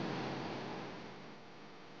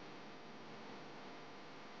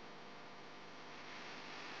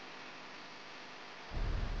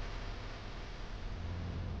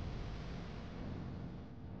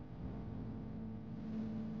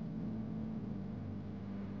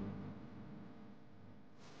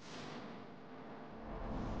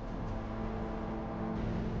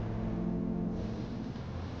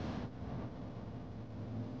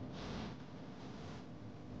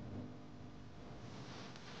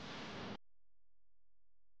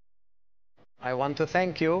 I want to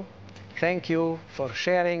thank you. Thank you for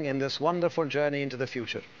sharing in this wonderful journey into the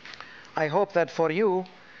future. I hope that for you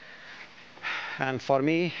and for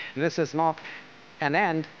me, this is not an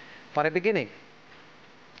end, but a beginning.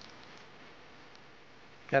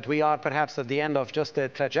 That we are perhaps at the end of just a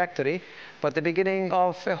trajectory, but the beginning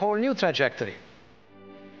of a whole new trajectory.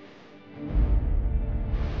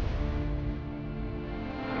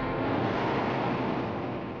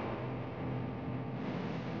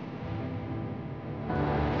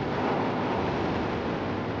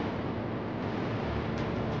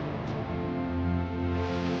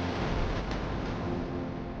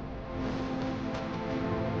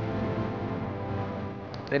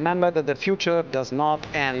 Remember that the future does not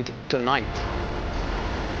end tonight.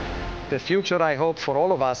 The future, I hope, for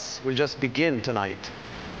all of us will just begin tonight.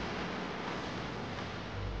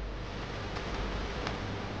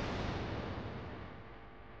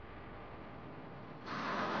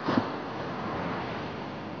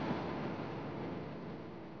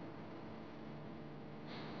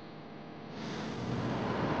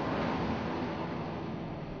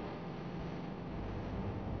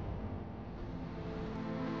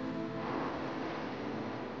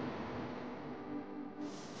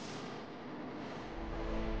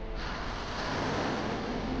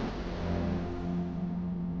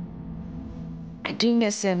 I do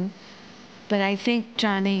miss him, but I think,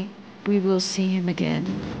 Johnny, we will see him again.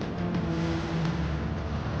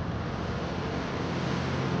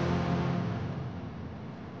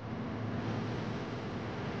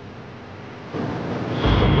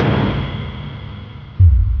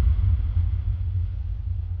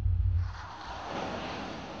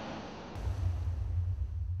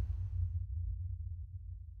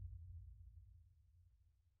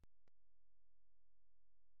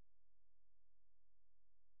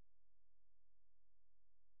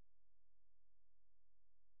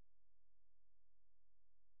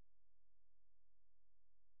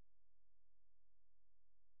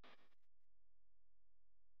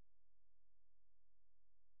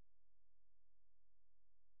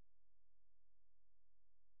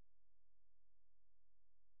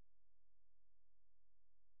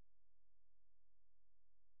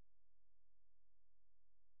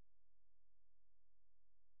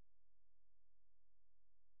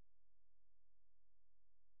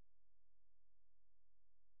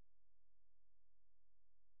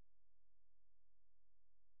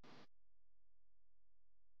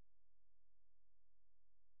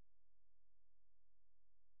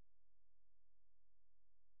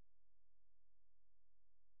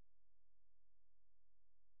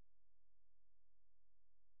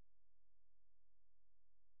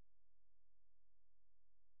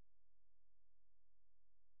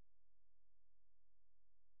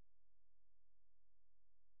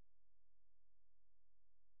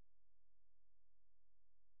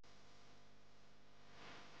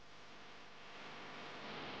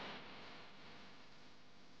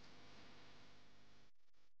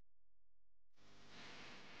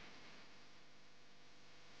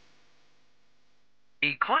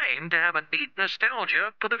 claimed to have a deep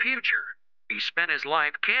nostalgia for the future. He spent his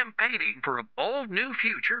life campaigning for a bold new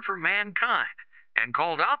future for mankind and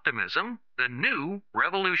called optimism the new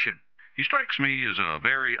revolution. He strikes me as a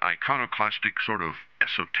very iconoclastic, sort of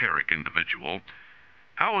esoteric individual.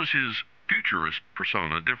 How is his futurist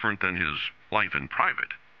persona different than his life in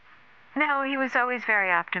private? No, he was always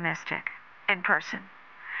very optimistic in person.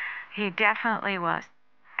 He definitely was.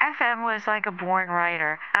 FM was like a born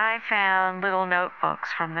writer. I found little notebooks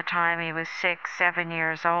from the time he was 6, 7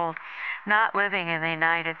 years old, not living in the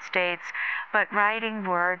United States, but writing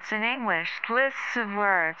words in English, lists of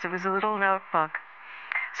words. It was a little notebook.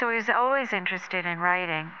 So he was always interested in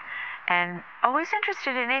writing and always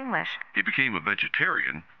interested in English. He became a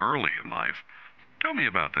vegetarian early in life. Tell me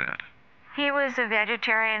about that. He was a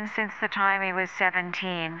vegetarian since the time he was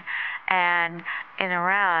 17. And in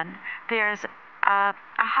Iran, there's a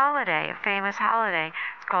holiday, a famous holiday.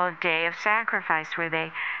 It's called Day of Sacrifice, where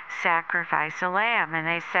they sacrifice a lamb, and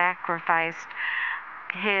they sacrificed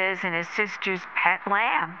his and his sister's pet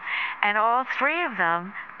lamb. And all three of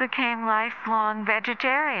them became lifelong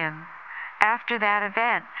vegetarians. After that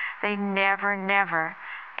event, they never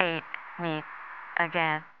ate meat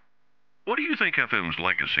again. What do you think FM's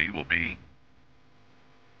legacy will be?